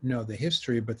don't know the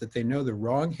history, but that they know the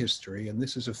wrong history. And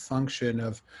this is a function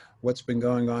of what's been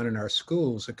going on in our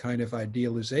schools, a kind of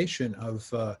idealization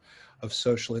of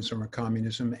socialism or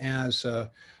communism as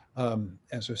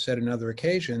I've said on other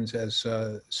occasions, as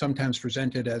sometimes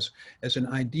presented as an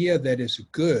idea that is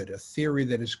good, a theory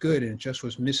that is good, and it just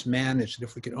was mismanaged.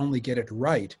 If we could only get it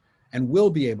right, and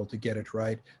will be able to get it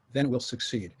right, then we'll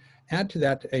succeed. Add to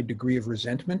that a degree of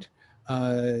resentment,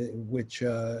 of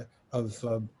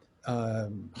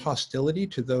hostility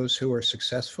to those who are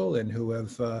successful and who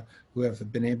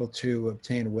have been able to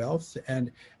obtain wealth,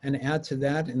 and add to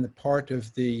that, in the part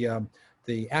of the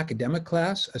academic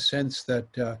class, a sense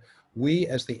that we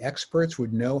as the experts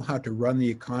would know how to run the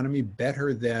economy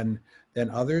better than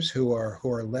others who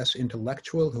are less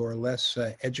intellectual, who are less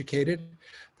educated.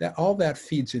 That all that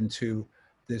feeds into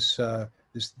this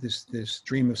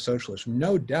dream of socialism.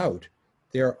 No doubt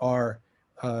there are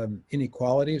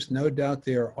inequalities. No doubt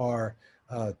there are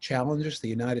challenges the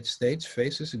United States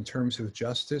faces in terms of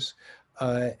justice,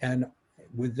 and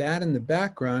with that in the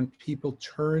background, people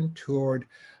turn toward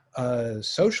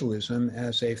socialism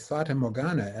as a fata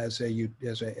morgana, as a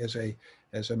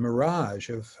mirage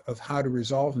of how to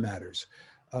resolve matters,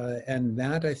 and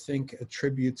that, I think,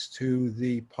 attributes to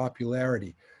the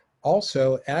popularity.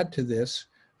 Also, add to this,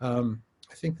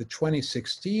 I think the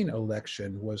 2016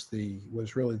 election was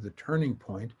really the turning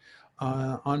point.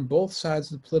 On both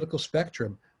sides of the political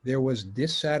spectrum, there was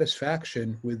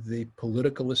dissatisfaction with the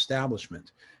political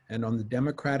establishment, and on the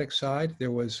Democratic side,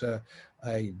 there was a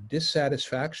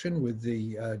dissatisfaction with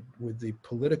the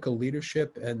political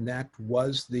leadership, and that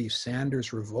was the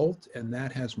Sanders revolt, and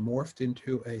that has morphed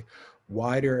into a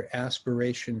wider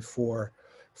aspiration for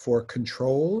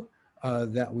control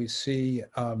that we see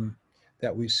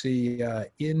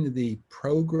in the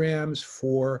programs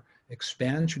for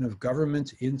expansion of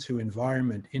government into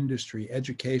environment, industry,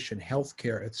 education,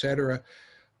 healthcare, etc.,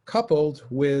 coupled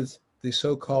with the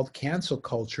so-called cancel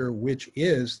culture, which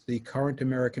is the current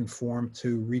American form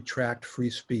to retract free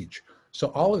speech. So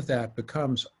all of that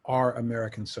becomes our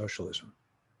American socialism.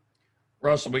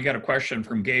 Russell, we got a question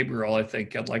from Gabriel. I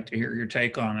think I'd like to hear your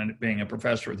take on it, being a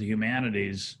professor of the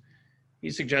humanities.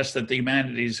 He suggests that the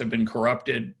humanities have been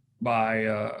corrupted by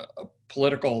a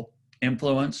political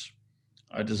influence,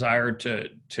 a desire to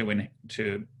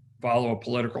follow a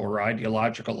political or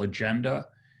ideological agenda.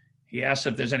 He asks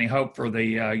if there's any hope for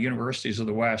the universities of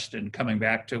the West in coming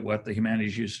back to what the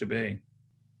humanities used to be.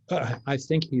 I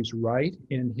think he's right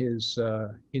in his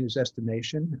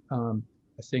estimation.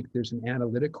 I think there's an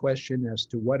analytic question as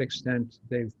to what extent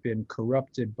they've been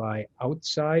corrupted by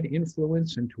outside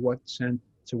influence, and to what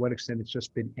extent it's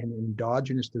just been an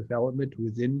endogenous development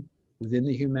within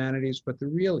the humanities. But the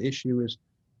real issue is,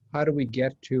 how do we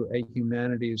get to a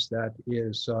humanities that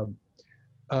is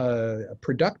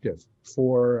productive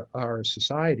for our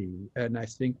society. And I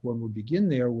think when we begin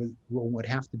there, one would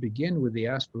have to begin with the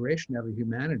aspiration of the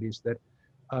humanities that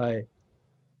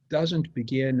doesn't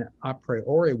begin a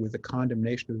priori with the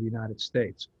condemnation of the United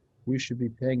States. We should be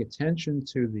paying attention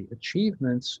to the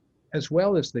achievements as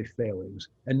well as the failings,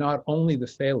 and not only the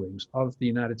failings of the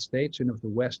United States and of the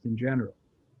West in general.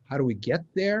 How do we get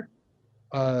there?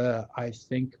 I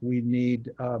think we need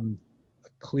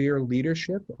clear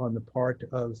leadership on the part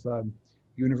of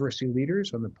university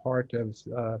leaders, on the part of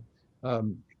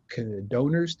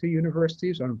donors to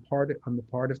universities, on the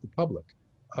part of the public.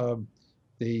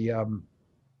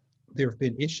 There have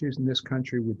been issues in this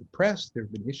country with the press. There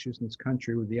have been issues in this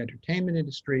country with the entertainment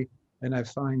industry, and I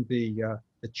find the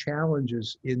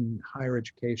challenges in higher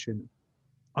education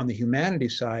on the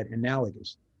humanities side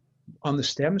analogous. On the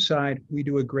STEM side, we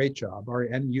do a great job. Our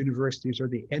universities are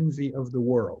the envy of the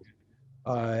world.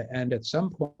 And at some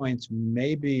point,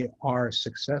 maybe our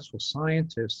successful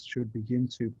scientists should begin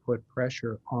to put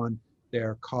pressure on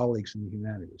their colleagues in the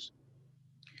humanities.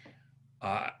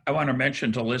 I want to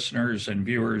mention to listeners and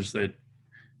viewers that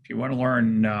if you want to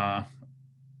learn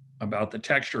about the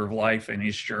texture of life in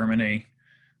East Germany,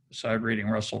 beside reading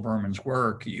Russell Berman's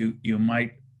work, you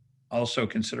might also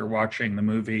consider watching the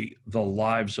movie The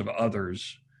Lives of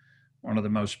Others, one of the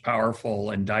most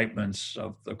powerful indictments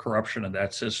of the corruption of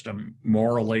that system,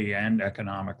 morally and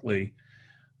economically.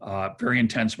 Very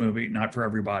intense movie, not for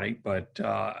everybody, but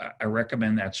I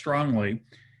recommend that strongly.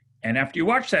 And after you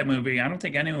watch that movie, I don't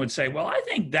think anyone would say, well, I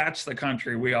think that's the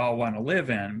country we all want to live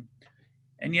in.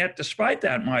 And yet, despite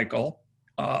that, Michael,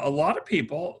 a lot of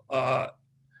people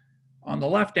on the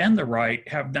left and the right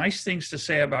have nice things to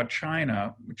say about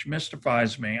China, which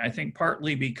mystifies me. I think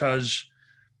partly because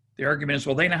the argument is,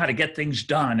 well, they know how to get things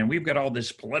done, and we've got all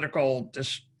this political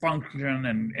dysfunction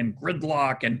and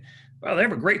gridlock, and well, they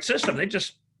have a great system. They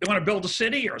want to build a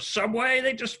city or a subway.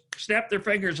 They just snap their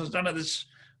fingers. There's none of this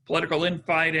political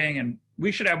infighting, and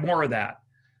we should have more of that.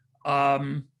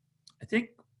 I think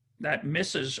that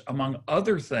misses, among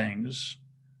other things,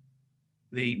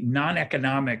 the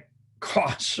non-economic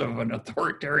costs of an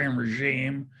authoritarian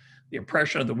regime, the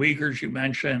oppression of the Uyghurs you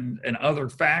mentioned, and other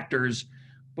factors.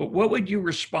 But what would you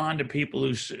respond to people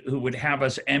who would have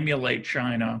us emulate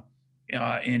China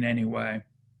in any way?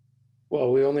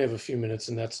 Well, we only have a few minutes,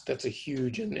 and that's a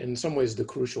huge and in some ways the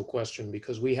crucial question,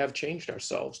 because we have changed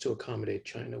ourselves to accommodate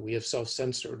China. We have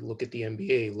self-censored. Look at the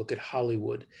NBA, look at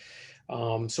Hollywood.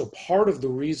 So part of the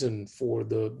reason for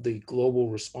the global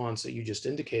response that you just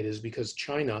indicated is because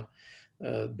China,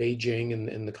 Beijing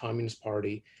and the Communist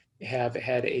Party have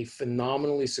had a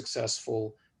phenomenally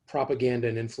successful propaganda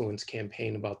and influence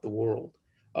campaign about the world,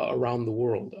 around the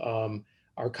world.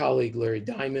 Our colleague Larry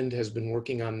Diamond has been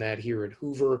working on that here at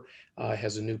Hoover,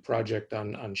 has a new project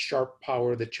on sharp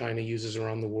power that China uses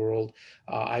around the world.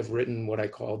 I've written what I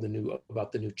call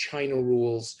about the new China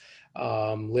rules.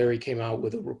 Larry came out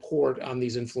with a report on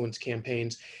these influence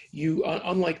campaigns.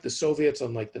 Unlike the Soviets,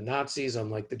 unlike the Nazis,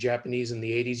 unlike the Japanese in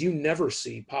the 80s, you never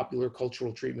see popular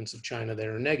cultural treatments of China that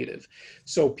are negative.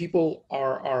 So people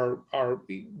are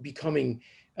becoming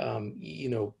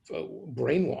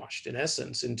brainwashed in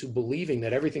essence into believing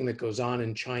that everything that goes on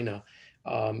in China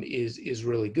is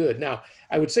really good. Now,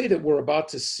 I would say that we're about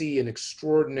to see an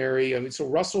extraordinary, so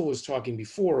Russell was talking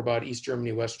before about East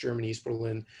Germany, West Germany, East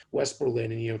Berlin, West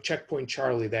Berlin, and, Checkpoint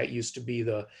Charlie, that used to be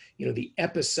the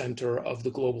epicenter of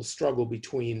the global struggle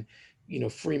between,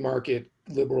 free market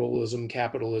liberalism,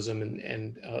 capitalism,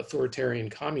 and authoritarian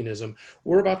communism.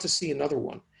 We're about to see another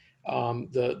one.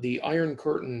 The Iron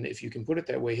Curtain, if you can put it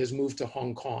that way, has moved to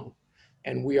Hong Kong.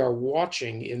 And we are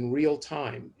watching in real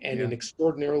time and in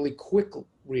extraordinarily quick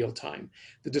real time,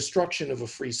 the destruction of a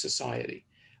free society.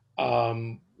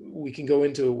 We can go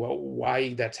into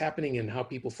why that's happening and how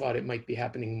people thought it might be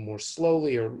happening more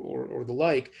slowly or the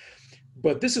like.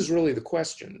 But this is really the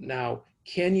question. Now,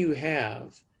 can you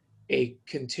have a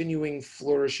continuing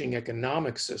flourishing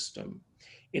economic system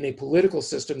in a political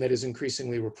system that is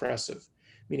increasingly repressive?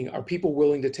 Meaning, are people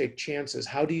willing to take chances?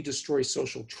 How do you destroy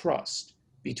social trust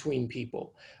between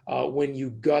people when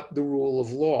you gut the rule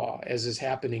of law, as is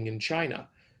happening in China?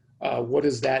 What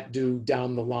does that do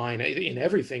down the line in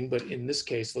everything? But in this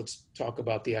case, let's talk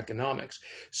about the economics.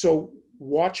 So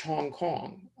watch Hong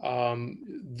Kong.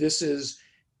 This is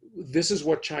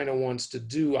what China wants to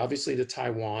do, obviously, to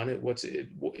Taiwan.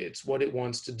 It's what it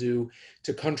wants to do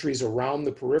to countries around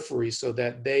the periphery so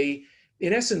that they,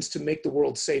 in essence, to make the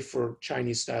world safe for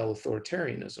Chinese-style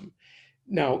authoritarianism.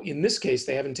 Now, in this case,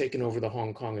 they haven't taken over the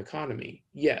Hong Kong economy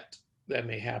yet. That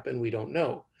may happen, we don't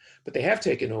know. But they have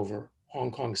taken over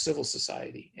Hong Kong civil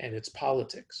society and its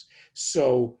politics.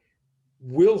 So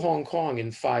Will Hong Kong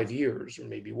in 5 years, or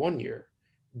maybe 1 year,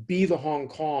 be the Hong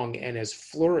Kong and as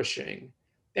flourishing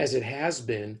as it has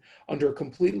been under a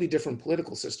completely different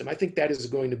political system? I think that is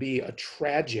going to be a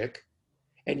tragic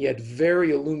and yet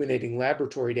very illuminating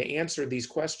laboratory to answer these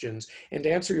questions and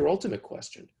to answer your ultimate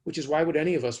question, which is, why would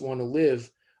any of us want to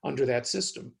live under that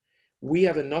system? We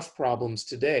have enough problems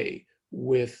today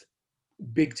with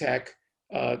big tech,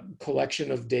 collection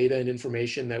of data and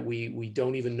information that we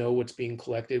don't even know what's being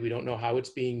collected. We don't know how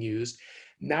it's being used.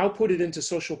 Now put it into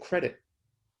social credit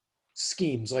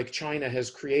schemes like China has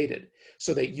created,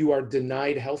 so that you are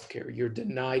denied healthcare, you're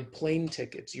denied plane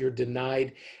tickets, you're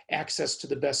denied access to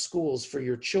the best schools for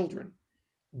your children,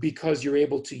 because you're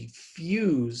able to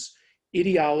fuse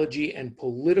ideology and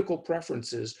political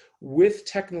preferences with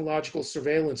technological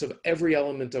surveillance of every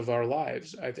element of our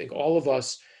lives. I think all of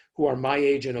us who are my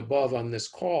age and above on this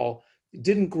call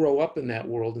didn't grow up in that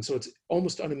world. And so it's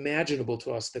almost unimaginable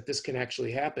to us that this can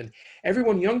actually happen.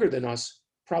 Everyone younger than us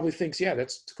probably thinks, yeah,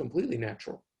 that's completely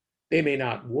natural. They may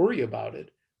not worry about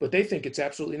it, but they think it's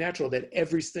absolutely natural that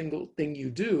every single thing you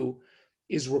do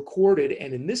is recorded,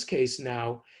 and in this case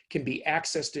now can be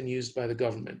accessed and used by the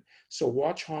government. So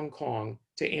watch Hong Kong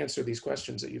to answer these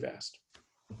questions that you've asked.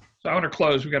 So I want to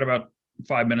close. We've got about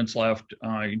 5 minutes left.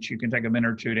 You can take a minute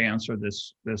or two to answer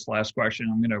this last question.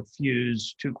 I'm going to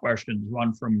fuse two questions,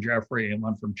 one from Jeffrey and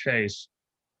one from Chase.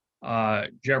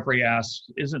 Jeffrey asks,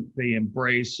 isn't the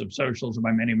embrace of socialism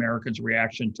by many Americans a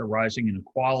reaction to rising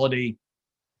inequality?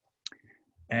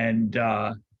 And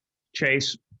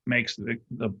Chase makes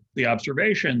the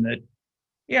observation that,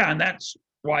 yeah, and that's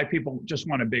why people just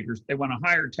want they want a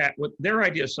higher tax. What their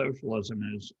idea of socialism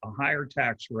is a higher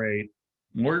tax rate,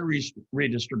 more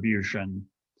redistribution,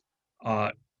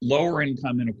 lower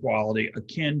income inequality,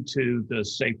 akin to the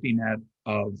safety net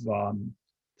of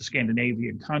the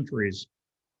Scandinavian countries.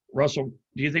 Russell,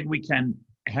 do you think we can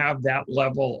have that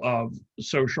level of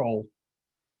social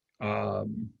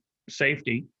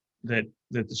safety that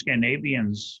the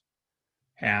Scandinavians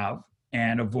have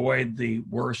and avoid the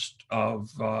worst of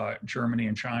Germany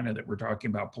and China that we're talking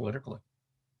about politically?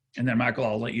 And then, Michael,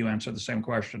 I'll let you answer the same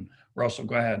question. Russell,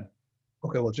 go ahead.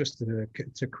 Okay, well, just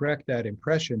to correct that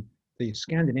impression, the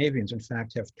Scandinavians, in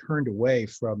fact, have turned away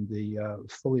from the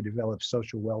fully developed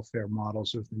social welfare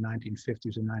models of the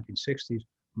 1950s and 1960s,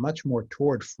 much more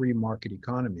toward free market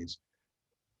economies.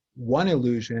 One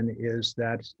illusion is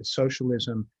that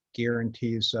socialism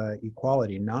guarantees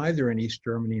equality. Neither in East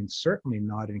Germany and certainly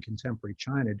not in contemporary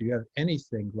China do you have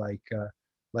anything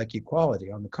like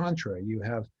equality. On the contrary, you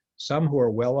have some who are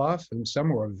well off and some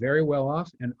who are very well off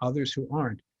and others who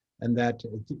aren't. And that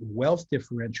wealth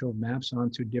differential maps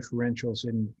onto differentials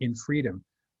in freedom.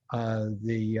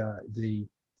 The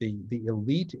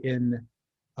elite in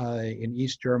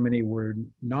East Germany were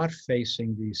not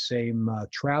facing the same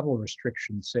travel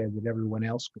restrictions, say, that everyone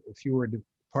else. If you were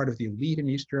part of the elite in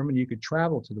East Germany, you could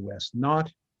travel to the West.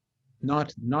 Not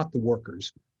the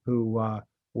workers who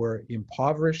were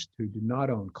impoverished, who did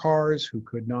not own cars, who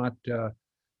could not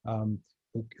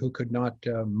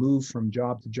move from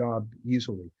job to job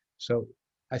easily. So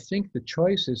I think the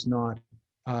choice is not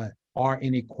our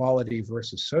inequality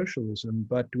versus socialism,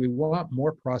 but do we want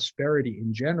more prosperity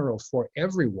in general for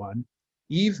everyone,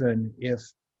 even if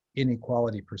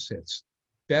inequality persists?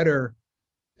 Better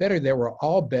that we're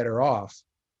all better off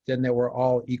than that we're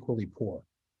all equally poor.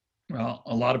 Well,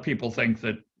 a lot of people think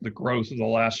that the growth of the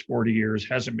last 40 years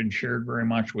hasn't been shared very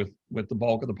much with the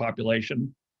bulk of the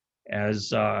population.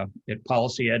 As at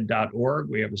policyed.org,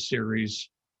 we have a series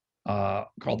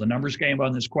called The Numbers Game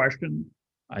on this question.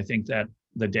 I think that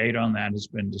the data on that has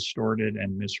been distorted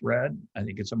and misread. I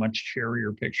think it's a much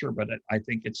cheerier picture, but I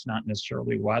think it's not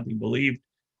necessarily widely believed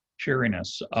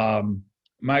cheeriness.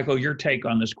 Michael, your take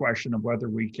on this question of whether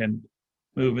we can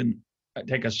move and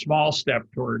take a small step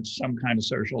towards some kind of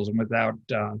socialism without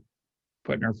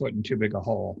putting our foot in too big a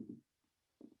hole.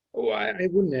 Oh, I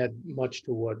wouldn't add much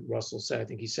to what Russell said. I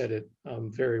think he said it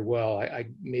very well. I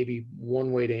maybe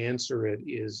one way to answer it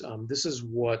is this is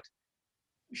what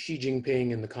Xi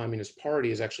Jinping and the Communist Party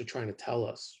is actually trying to tell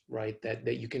us, right?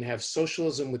 That you can have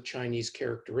socialism with Chinese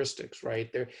characteristics,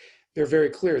 right? They're very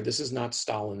clear. This is not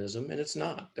Stalinism, and it's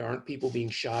not. There aren't people being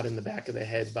shot in the back of the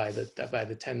head by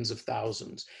the tens of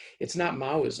thousands. It's not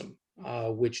Maoism,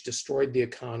 which destroyed the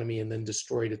economy and then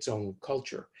destroyed its own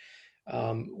culture.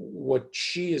 What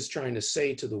Xi is trying to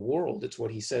say to the world, it's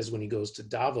what he says when he goes to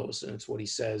Davos, and it's what he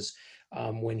says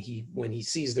when he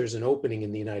sees there's an opening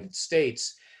in the United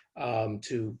States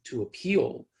to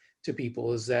appeal to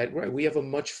people, is that, right, we have a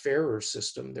much fairer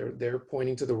system. They're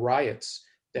pointing to the riots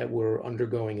that we're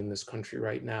undergoing in this country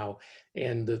right now,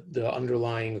 and the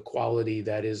underlying equality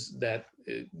that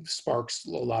sparks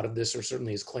a lot of this, or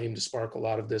certainly is claimed to spark a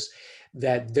lot of this,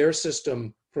 that their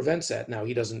system prevents that. Now,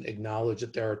 he doesn't acknowledge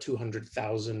that there are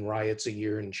 200,000 riots a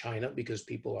year in China because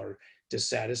people are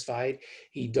dissatisfied.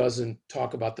 He doesn't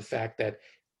talk about the fact that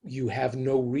you have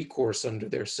no recourse under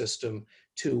their system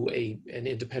to an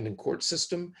independent court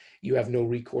system. You have no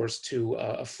recourse to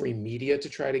a free media to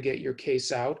try to get your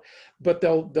case out. But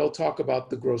they'll talk about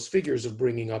the gross figures of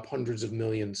bringing up hundreds of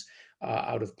millions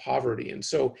out of poverty. And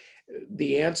so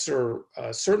the answer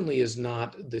certainly is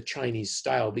not the Chinese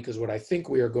style, because what I think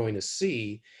we are going to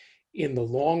see in the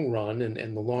long run,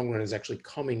 and the long run is actually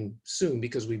coming soon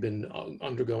because we've been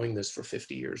undergoing this for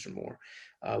 50 years or more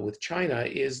with China,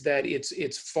 is that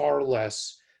it's far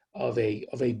less of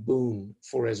a boon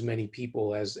for as many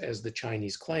people as the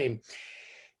Chinese claim.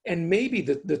 And maybe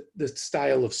the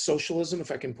style of socialism,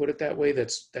 if I can put it that way,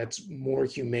 that's more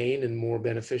humane and more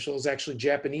beneficial, is actually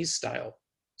Japanese style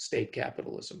state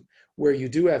capitalism, where you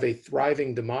do have a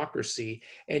thriving democracy,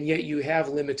 and yet you have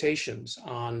limitations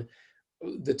on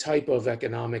the type of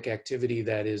economic activity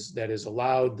that is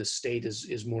allowed. The state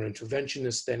is more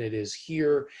interventionist than it is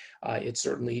here. It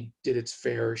certainly did its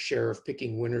fair share of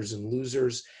picking winners and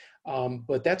losers,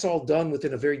 but that's all done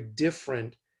within a very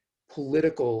different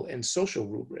political and social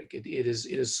rubric. It is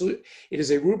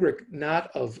a rubric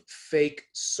not of fake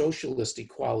socialist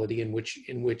equality in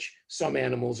which some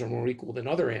animals are more equal than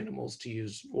other animals, to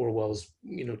use Orwell's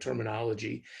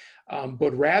terminology,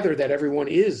 but rather that everyone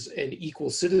is an equal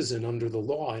citizen under the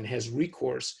law and has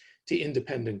recourse to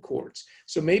independent courts.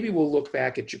 So maybe we'll look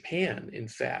back at Japan, in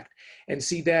fact, and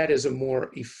see that as a more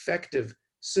effective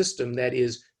system that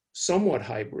is somewhat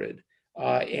hybrid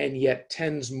and yet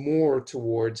tends more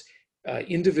towards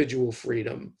individual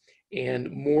freedom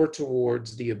and more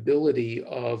towards the ability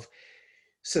of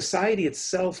society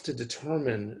itself to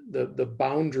determine the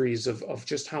boundaries of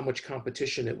just how much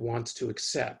competition it wants to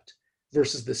accept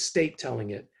versus the state telling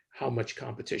it how much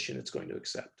competition it's going to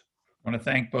accept. I want to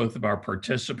thank both of our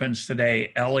participants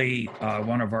today. Ellie,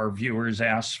 one of our viewers,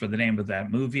 asked for the name of that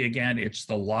movie again. It's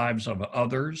The Lives of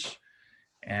Others.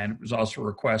 And it was also a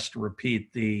request to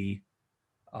repeat the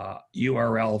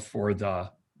URL for the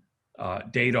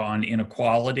data on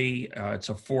inequality. It's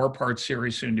a 4-part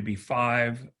series, soon to be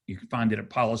 5. You can find it at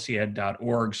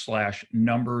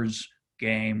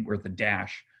policyed.org/numbers-game, with a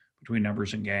dash between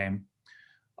numbers and game.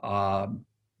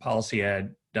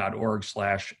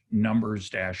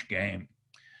 policyed.org/numbers-game.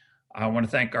 I want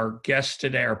to thank our guests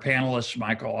today, our panelists,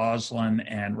 Michael Auslin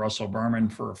and Russell Berman,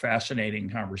 for a fascinating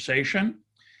conversation,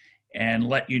 and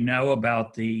let you know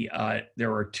about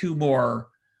there are 2 more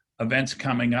events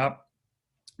coming up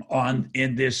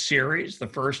in this series. The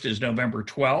first is November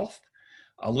 12th,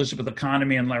 Elizabeth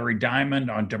Economy and Larry Diamond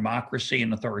on democracy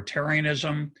and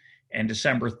authoritarianism, and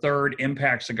December 3rd,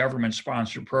 impacts of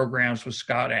government-sponsored programs with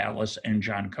Scott Atlas and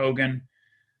John Cogan.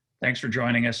 Thanks for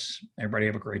joining us. Everybody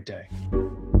have a great day.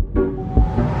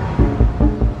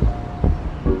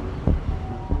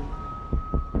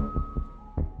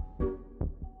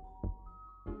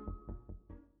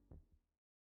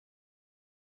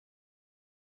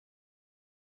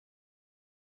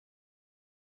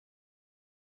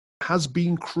 has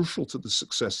been crucial to the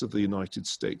success of the United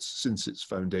States since its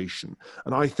foundation.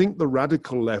 And I think the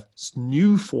radical left's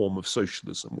new form of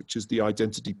socialism, which is the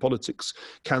identity politics,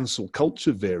 cancel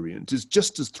culture variant, is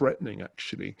just as threatening,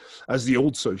 actually, as the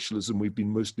old socialism we've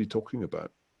been mostly talking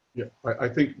about. Yeah, I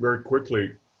think very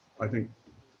quickly, I think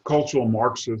cultural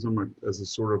Marxism, as a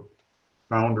sort of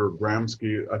founder of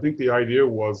Gramsci, I think the idea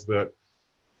was that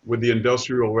with the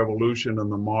Industrial Revolution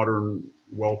and the modern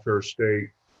welfare state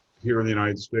here in the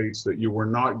United States, that you were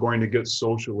not going to get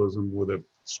socialism with a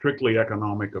strictly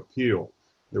economic appeal.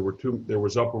 There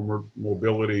was upward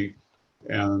mobility,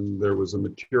 and there was a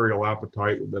material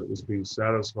appetite that was being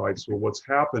satisfied. So what's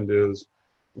happened is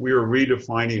we are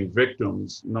redefining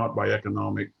victims, not by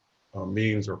economic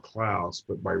means or class,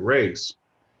 but by race.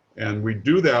 And we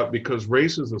do that because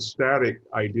race is a static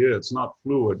idea. It's not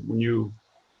fluid. When you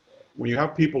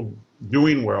have people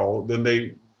doing well, then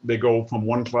they go from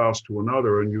one class to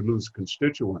another and you lose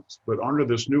constituents. But under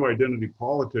this new identity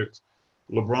politics,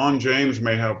 LeBron James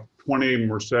may have 20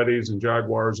 Mercedes and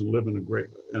Jaguars and live in a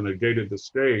gated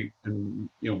estate and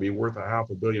be worth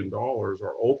 $500 million, or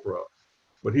Oprah.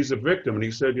 But he's a victim, and he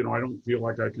said, I don't feel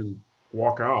like I can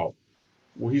walk out.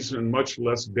 Well, he's in much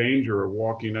less danger of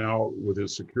walking out with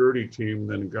his security team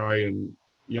than a guy in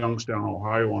Youngstown,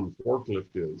 Ohio on a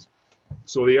forklift is.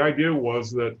 So the idea was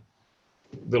that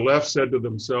the left said to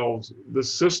themselves, the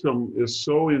system is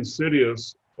so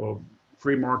insidious of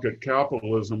free market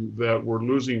capitalism that we're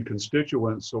losing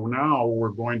constituents. So now we're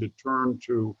going to turn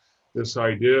to this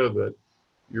idea that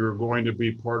you're going to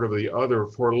be part of the other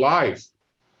for life.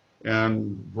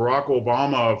 And Barack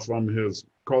Obama, from his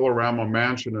Colorama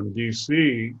mansion in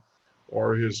DC,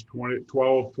 or his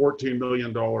 $14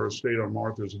 million estate on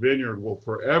Martha's Vineyard, will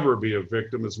forever be a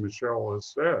victim, as Michelle has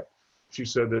said. She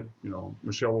said that,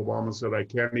 Michelle Obama said, I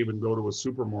can't even go to a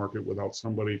supermarket without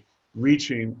somebody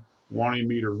wanting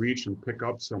me to reach and pick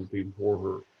up something for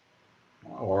her.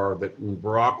 Or that when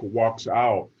Barack walks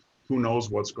out, who knows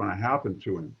what's going to happen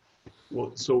to him.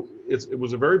 Well, so it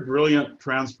was a very brilliant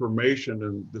transformation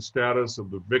in the status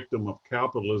of the victim of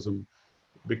capitalism,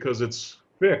 because it's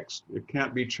fixed. It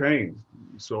can't be changed.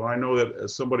 So I know that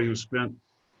as somebody who spent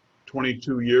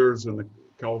 22 years in the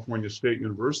California State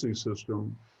University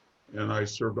system, and I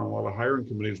served on a lot of hiring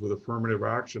committees with affirmative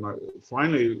action,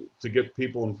 finally, to get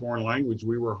people in foreign language,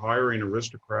 we were hiring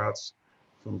aristocrats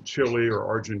from Chile or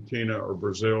Argentina or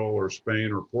Brazil or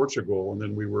Spain or Portugal, and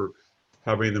then we were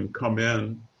having them come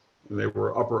in, and they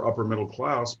were upper middle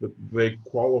class, but they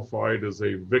qualified as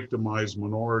a victimized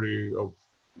minority of,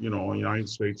 United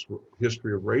States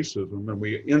history of racism, and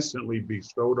we instantly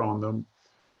bestowed on them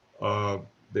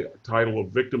the title of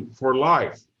victim for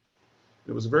life.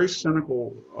 It was a very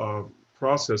cynical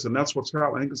process, and that's what's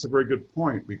happening. I think it's a very good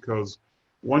point, because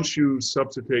once you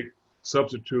substitute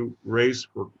race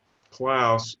for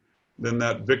class, then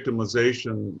that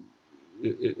victimization,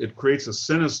 it creates a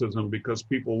cynicism, because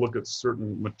people look at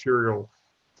certain material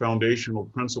foundational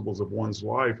principles of one's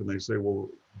life and they say, well,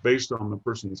 based on the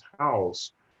person's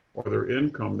house or their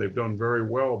income, they've done very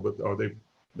well, but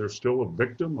they're still a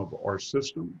victim of our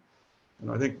system?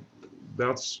 And I think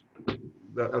that's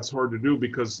hard to do,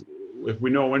 because if we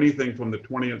know anything from the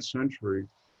 20th century,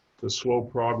 the slow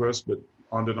progress but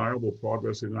undeniable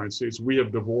progress in the United States, we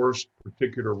have divorced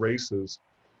particular races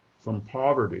from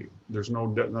poverty. There's no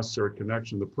necessary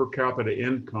connection. The per capita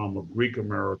income of Greek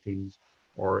Americans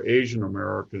or Asian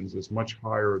Americans is much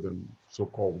higher than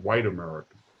so-called white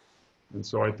Americans. And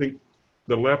so I think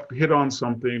the left hit on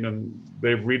something, and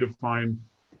they've redefined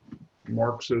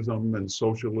Marxism and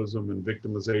socialism and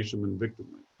victimization and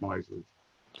victimizers.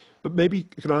 But maybe,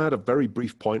 can I add a very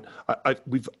brief point?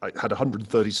 We've had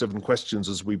 137 questions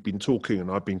as we've been talking,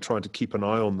 and I've been trying to keep an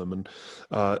eye on them. And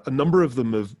a number of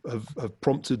them have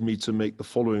prompted me to make the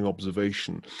following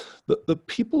observation: that the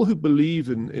people who believe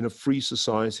in a free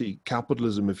society,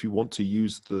 capitalism, if you want to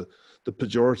use the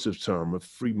pejorative term of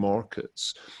free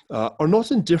markets, are not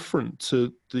indifferent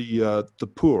to the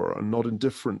poor and not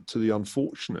indifferent to the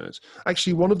unfortunate.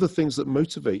 Actually, one of the things that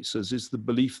motivates us is the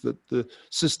belief that the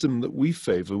system that we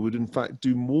favor would in fact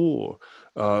do more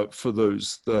for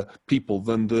the people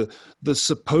than the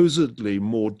supposedly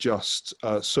more just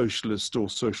socialist or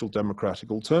social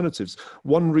democratic alternatives.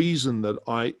 One reason that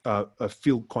I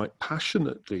feel quite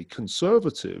passionately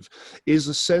conservative is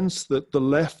a sense that the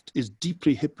left is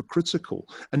deeply hypocritical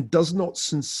and does not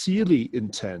sincerely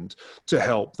intend to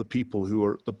help the people who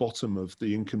are at the bottom of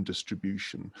the income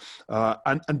distribution,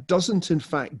 and doesn't in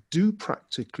fact do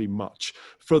practically much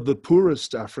for the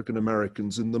poorest African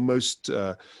Americans in the most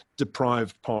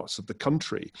deprived parts of the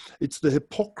country. It's the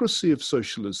hypocrisy of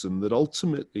socialism that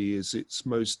ultimately is its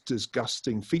most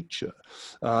disgusting feature.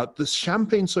 The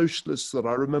Champagne socialists that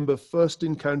I remember first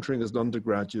encountering as an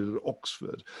undergraduate at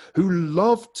Oxford, who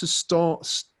loved to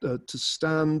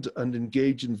stand and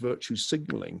engage in virtue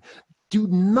signaling, do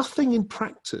nothing in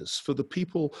practice for the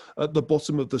people at the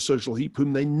bottom of the social heap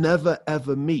whom they never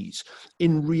ever meet.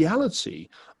 In reality,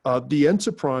 the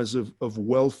enterprise of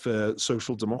welfare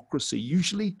social democracy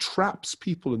usually traps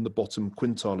people in the bottom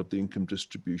quintile of the income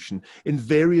distribution in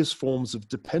various forms of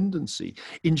dependency,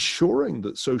 ensuring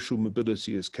that social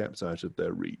mobility is kept out of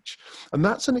their reach. And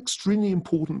that's an extremely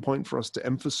important point for us to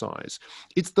emphasize.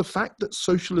 It's the fact that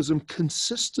socialism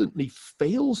consistently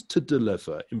fails to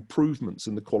deliver improvements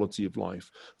in the quality of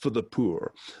life for the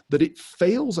poor, that it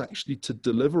fails actually to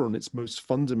deliver on its most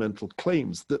fundamental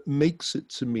claims, that makes it,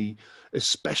 to me,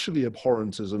 especially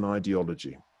abhorrent as an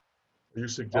ideology. Are you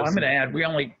suggesting? Well, I'm going to add, we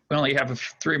only have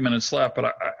 3 minutes left,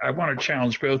 but I want to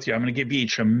challenge both of you. I'm going to give you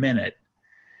each a minute.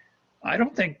 I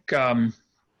don't think our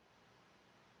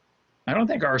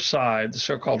side, the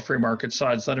so-called free market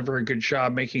side, has done a very good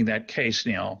job making that case,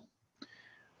 Neil,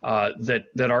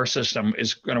 that our system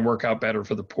is going to work out better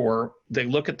for the poor. They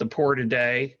look at the poor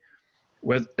today,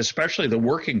 with especially the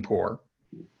working poor.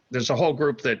 There's a whole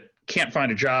group that can't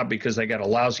find a job because they got a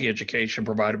lousy education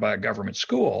provided by a government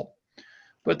school.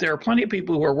 But there are plenty of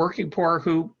people who are working poor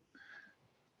who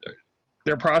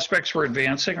their prospects for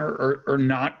advancing are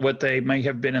not what they may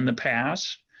have been in the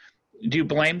past. do you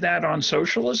blame that on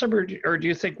socialism, or do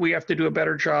you think we have to do a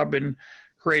better job in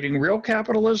creating real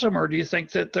capitalism, or do you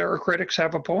think that our critics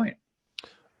have a point?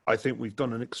 I think we've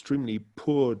done an extremely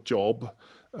poor job,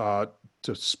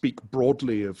 to speak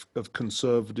broadly of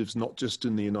conservatives, not just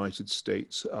in the United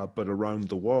States, but around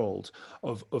the world,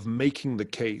 of making the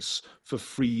case for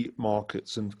free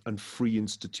markets and free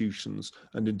institutions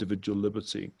and individual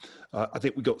liberty. I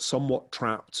think we got somewhat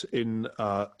trapped in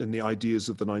the ideas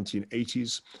of the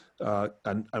 1980s,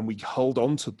 and we held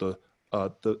on to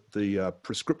the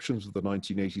prescriptions of the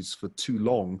 1980s for too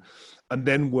long, and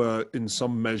then were in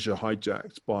some measure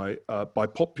hijacked by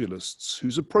populists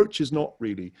whose approach is not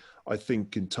really, I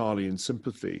think, entirely in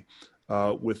sympathy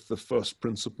with the first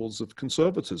principles of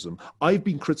conservatism. I've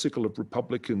been critical of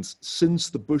Republicans since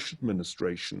the Bush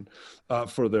administration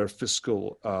for their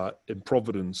fiscal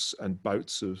improvidence and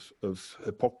bouts of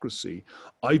hypocrisy.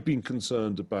 I've been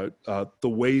concerned about the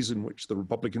ways in which the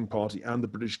Republican Party and the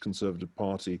British Conservative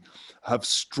Party have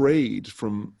strayed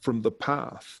from the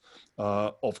path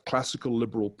of classical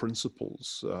liberal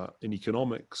principles in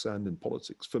economics and in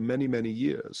politics for many, many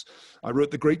years. I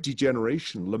wrote The Great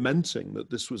Degeneration, lamenting that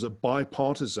this was a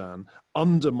bipartisan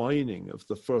undermining of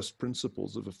the first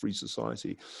principles of a free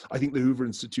society. I think the Hoover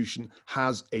Institution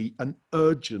has an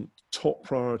urgent top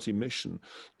priority mission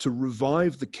to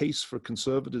revive the case for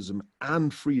conservatism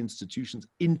and free institutions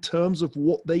in terms of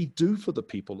what they do for the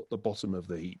people at the bottom of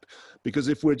the heap. Because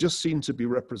if we're just seen to be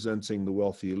representing the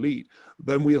wealthy elite,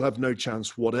 then we'll have no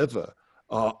chance whatever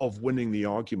of winning the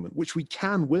argument, which we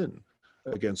can win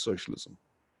against socialism.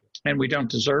 And we don't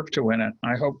deserve to win it.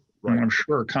 I hope, right. I'm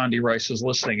sure Condi Rice is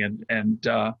listening. And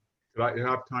Could I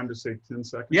have time to say 10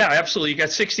 seconds? Yeah, absolutely. You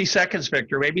got 60 seconds,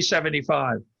 Victor, maybe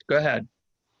 75. Go ahead.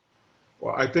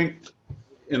 Well, I think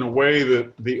in a way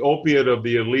that the opiate of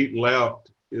the elite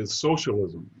left is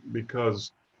socialism,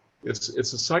 because it's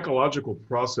a psychological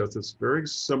process. It's very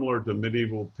similar to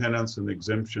medieval penance and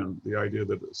exemption, the idea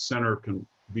that a sinner can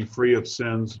be free of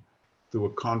sins through a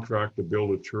contract to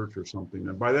build a church or something.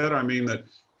 And by that, I mean that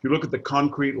if you look at the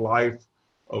concrete life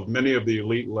of many of the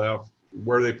elite left,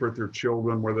 where they put their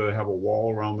children, whether they have a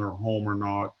wall around their home or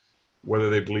not, whether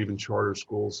they believe in charter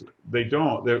schools, they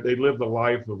don't. They live the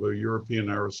life of a European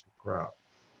aristocrat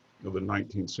of the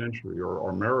 19th century or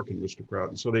American aristocrat.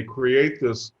 And so they create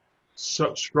this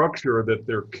structure that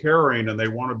they're caring and they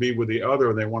want to be with the other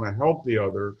and they want to help the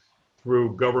other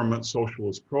through government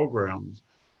socialist programs.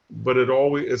 But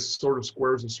it sort of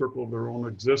squares the circle of their own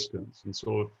existence. And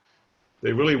so if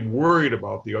they really worried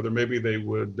about the other, maybe they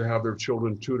would have their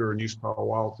children tutor in East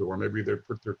Palo Alto, or maybe they'd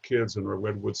put their kids in a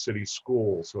Redwood City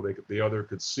school so the other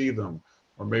could see them.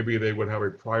 Or maybe they would have a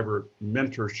private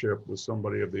mentorship with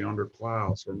somebody of the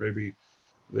underclass, or maybe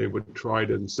they would try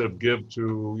to, instead of give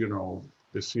to,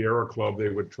 the Sierra Club, they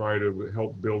would try to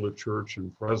help build a church in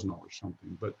Fresno or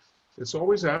something. But it's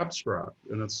always abstract,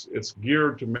 and it's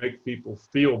geared to make people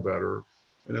feel better.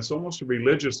 And it's almost a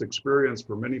religious experience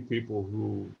for many people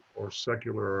who are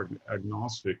secular or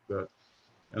agnostic.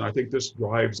 And I think this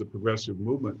drives the progressive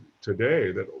movement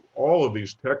today, that all of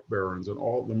these tech barons and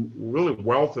all the really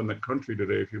wealth in the country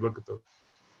today, if you look at the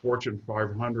Fortune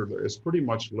 500, it's pretty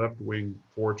much left-wing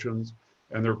fortunes.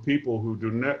 And they're people who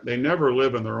they never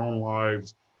live in their own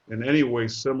lives in any way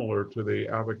similar to the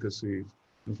advocacy.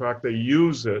 In fact, they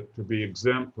use it to be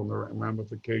exempt from the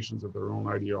ramifications of their own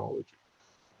ideology.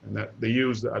 And that they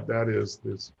use that is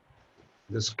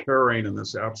this caring and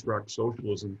this abstract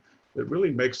socialism that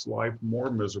really makes life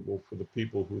more miserable for the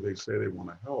people who they say they want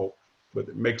to help, but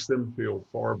it makes them feel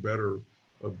far better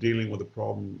of dealing with the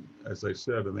problem, as I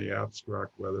said, in the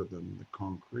abstract rather than the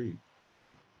concrete.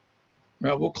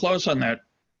 Well, we'll close on that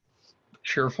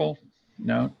cheerful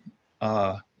note.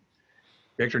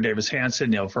 Victor Davis Hanson,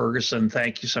 Neil Ferguson,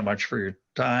 thank you so much for your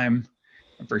time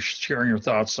and for sharing your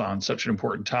thoughts on such an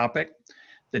important topic.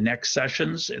 The next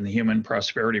sessions in the Human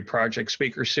Prosperity Project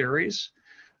Speaker Series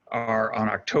are on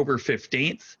October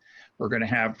 15th. We're going to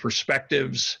have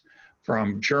perspectives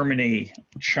from Germany,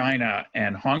 China,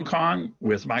 and Hong Kong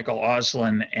with Michael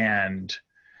Auslin and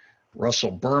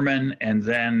Russell Berman. And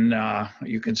then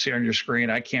you can see on your screen,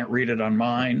 I can't read it on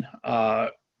mine,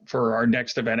 for our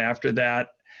next event after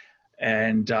that.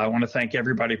 And I want to thank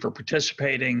everybody for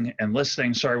participating and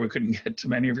listening. Sorry we couldn't get to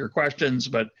many of your questions,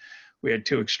 but we had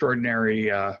two extraordinary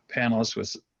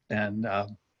panelists and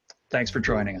thanks for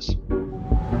joining us.